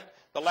we read,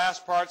 the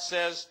last part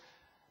says,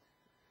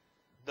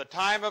 the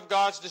time of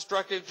God's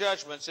destructive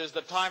judgments is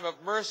the time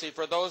of mercy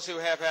for those who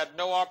have had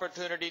no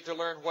opportunity to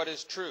learn what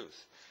is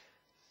truth.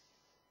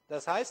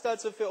 Das heißt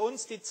also für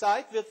uns, die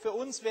Zeit wird für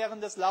uns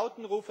während des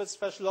lauten Rufes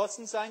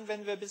verschlossen sein,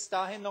 wenn wir bis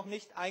dahin noch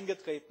nicht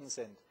eingetreten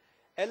sind.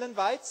 Ellen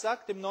White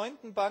sagt im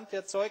 9. Band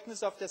der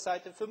Zeugnis auf der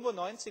Seite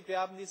 95, wir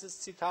haben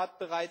dieses Zitat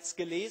bereits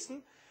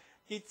gelesen,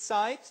 die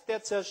Zeit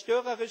der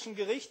zerstörerischen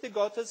Gerichte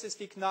Gottes ist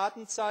die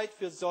Gnadenzeit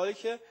für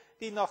solche,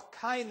 die noch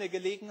keine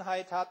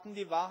Gelegenheit hatten,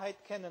 die Wahrheit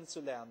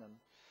kennenzulernen.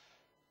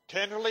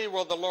 Tenderly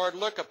will the Lord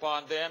look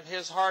upon them.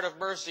 His heart of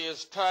mercy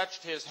is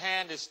touched. His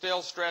hand is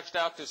still stretched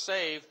out to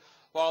save,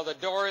 while the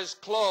door is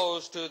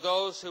closed to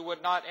those who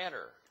would not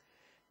enter.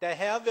 Der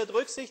Herr wird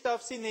Rücksicht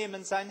auf sie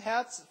nehmen. Sein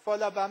Herz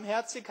voller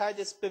Barmherzigkeit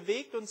ist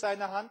bewegt und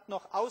seine Hand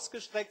noch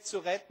ausgestreckt zu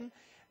retten,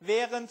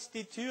 während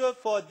die Tür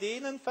vor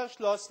denen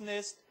verschlossen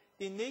ist,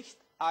 die nicht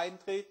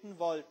eintreten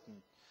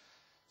wollten.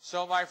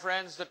 So, my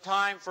friends, the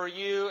time for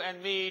you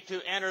and me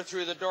to enter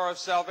through the door of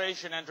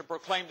salvation and to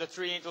proclaim the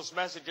three angels'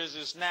 messages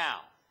is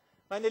now.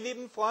 Meine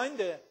lieben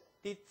Freunde,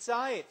 die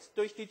Zeit,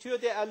 durch die Tür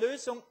der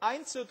Erlösung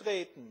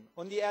einzutreten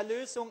und die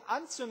Erlösung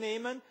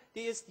anzunehmen,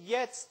 die ist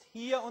jetzt,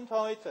 hier und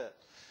heute.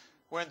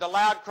 When the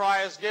loud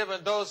cry is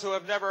given, those who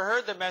have never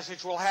heard the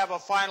message will have a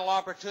final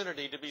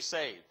opportunity to be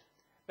saved.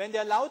 Wenn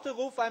der laute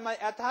Ruf einmal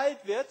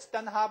erteilt wird,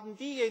 dann haben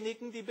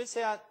diejenigen, die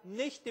bisher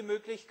nicht die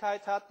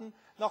Möglichkeit hatten,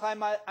 noch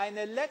einmal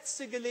eine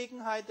letzte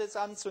Gelegenheit, es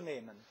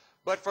anzunehmen.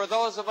 But for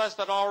those of us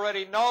that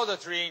already know the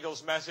three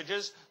angels'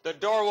 messages, the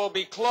door will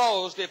be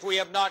closed if we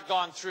have not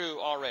gone through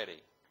already.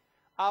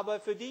 Aber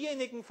für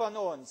diejenigen von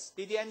uns,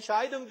 die die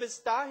Entscheidung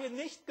bis dahin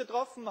nicht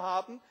getroffen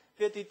haben,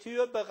 wird die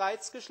Tür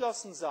bereits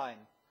geschlossen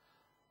sein.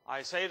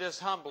 I say this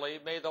humbly,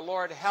 may the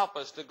Lord help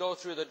us to go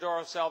through the door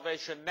of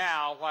salvation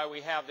now while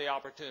we have the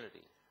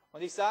opportunity.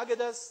 Und ich sage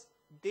das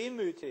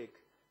demütig.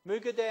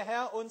 Möge der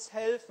Herr uns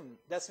helfen,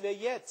 dass wir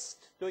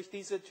jetzt durch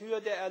diese Tür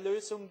der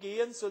Erlösung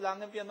gehen,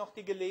 solange wir noch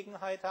die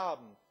Gelegenheit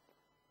haben.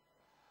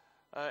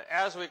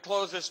 As we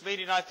close this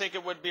meeting, I think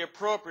it would be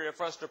appropriate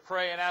for us to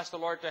pray and ask the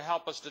Lord to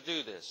help us to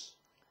do this.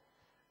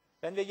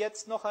 Da wir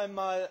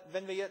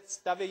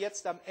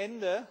jetzt am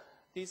Ende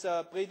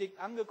dieser Predigt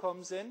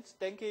angekommen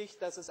sind, denke ich,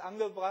 dass es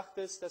angebracht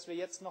ist, dass wir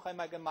jetzt noch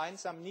einmal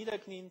gemeinsam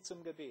niederknien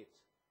zum Gebet.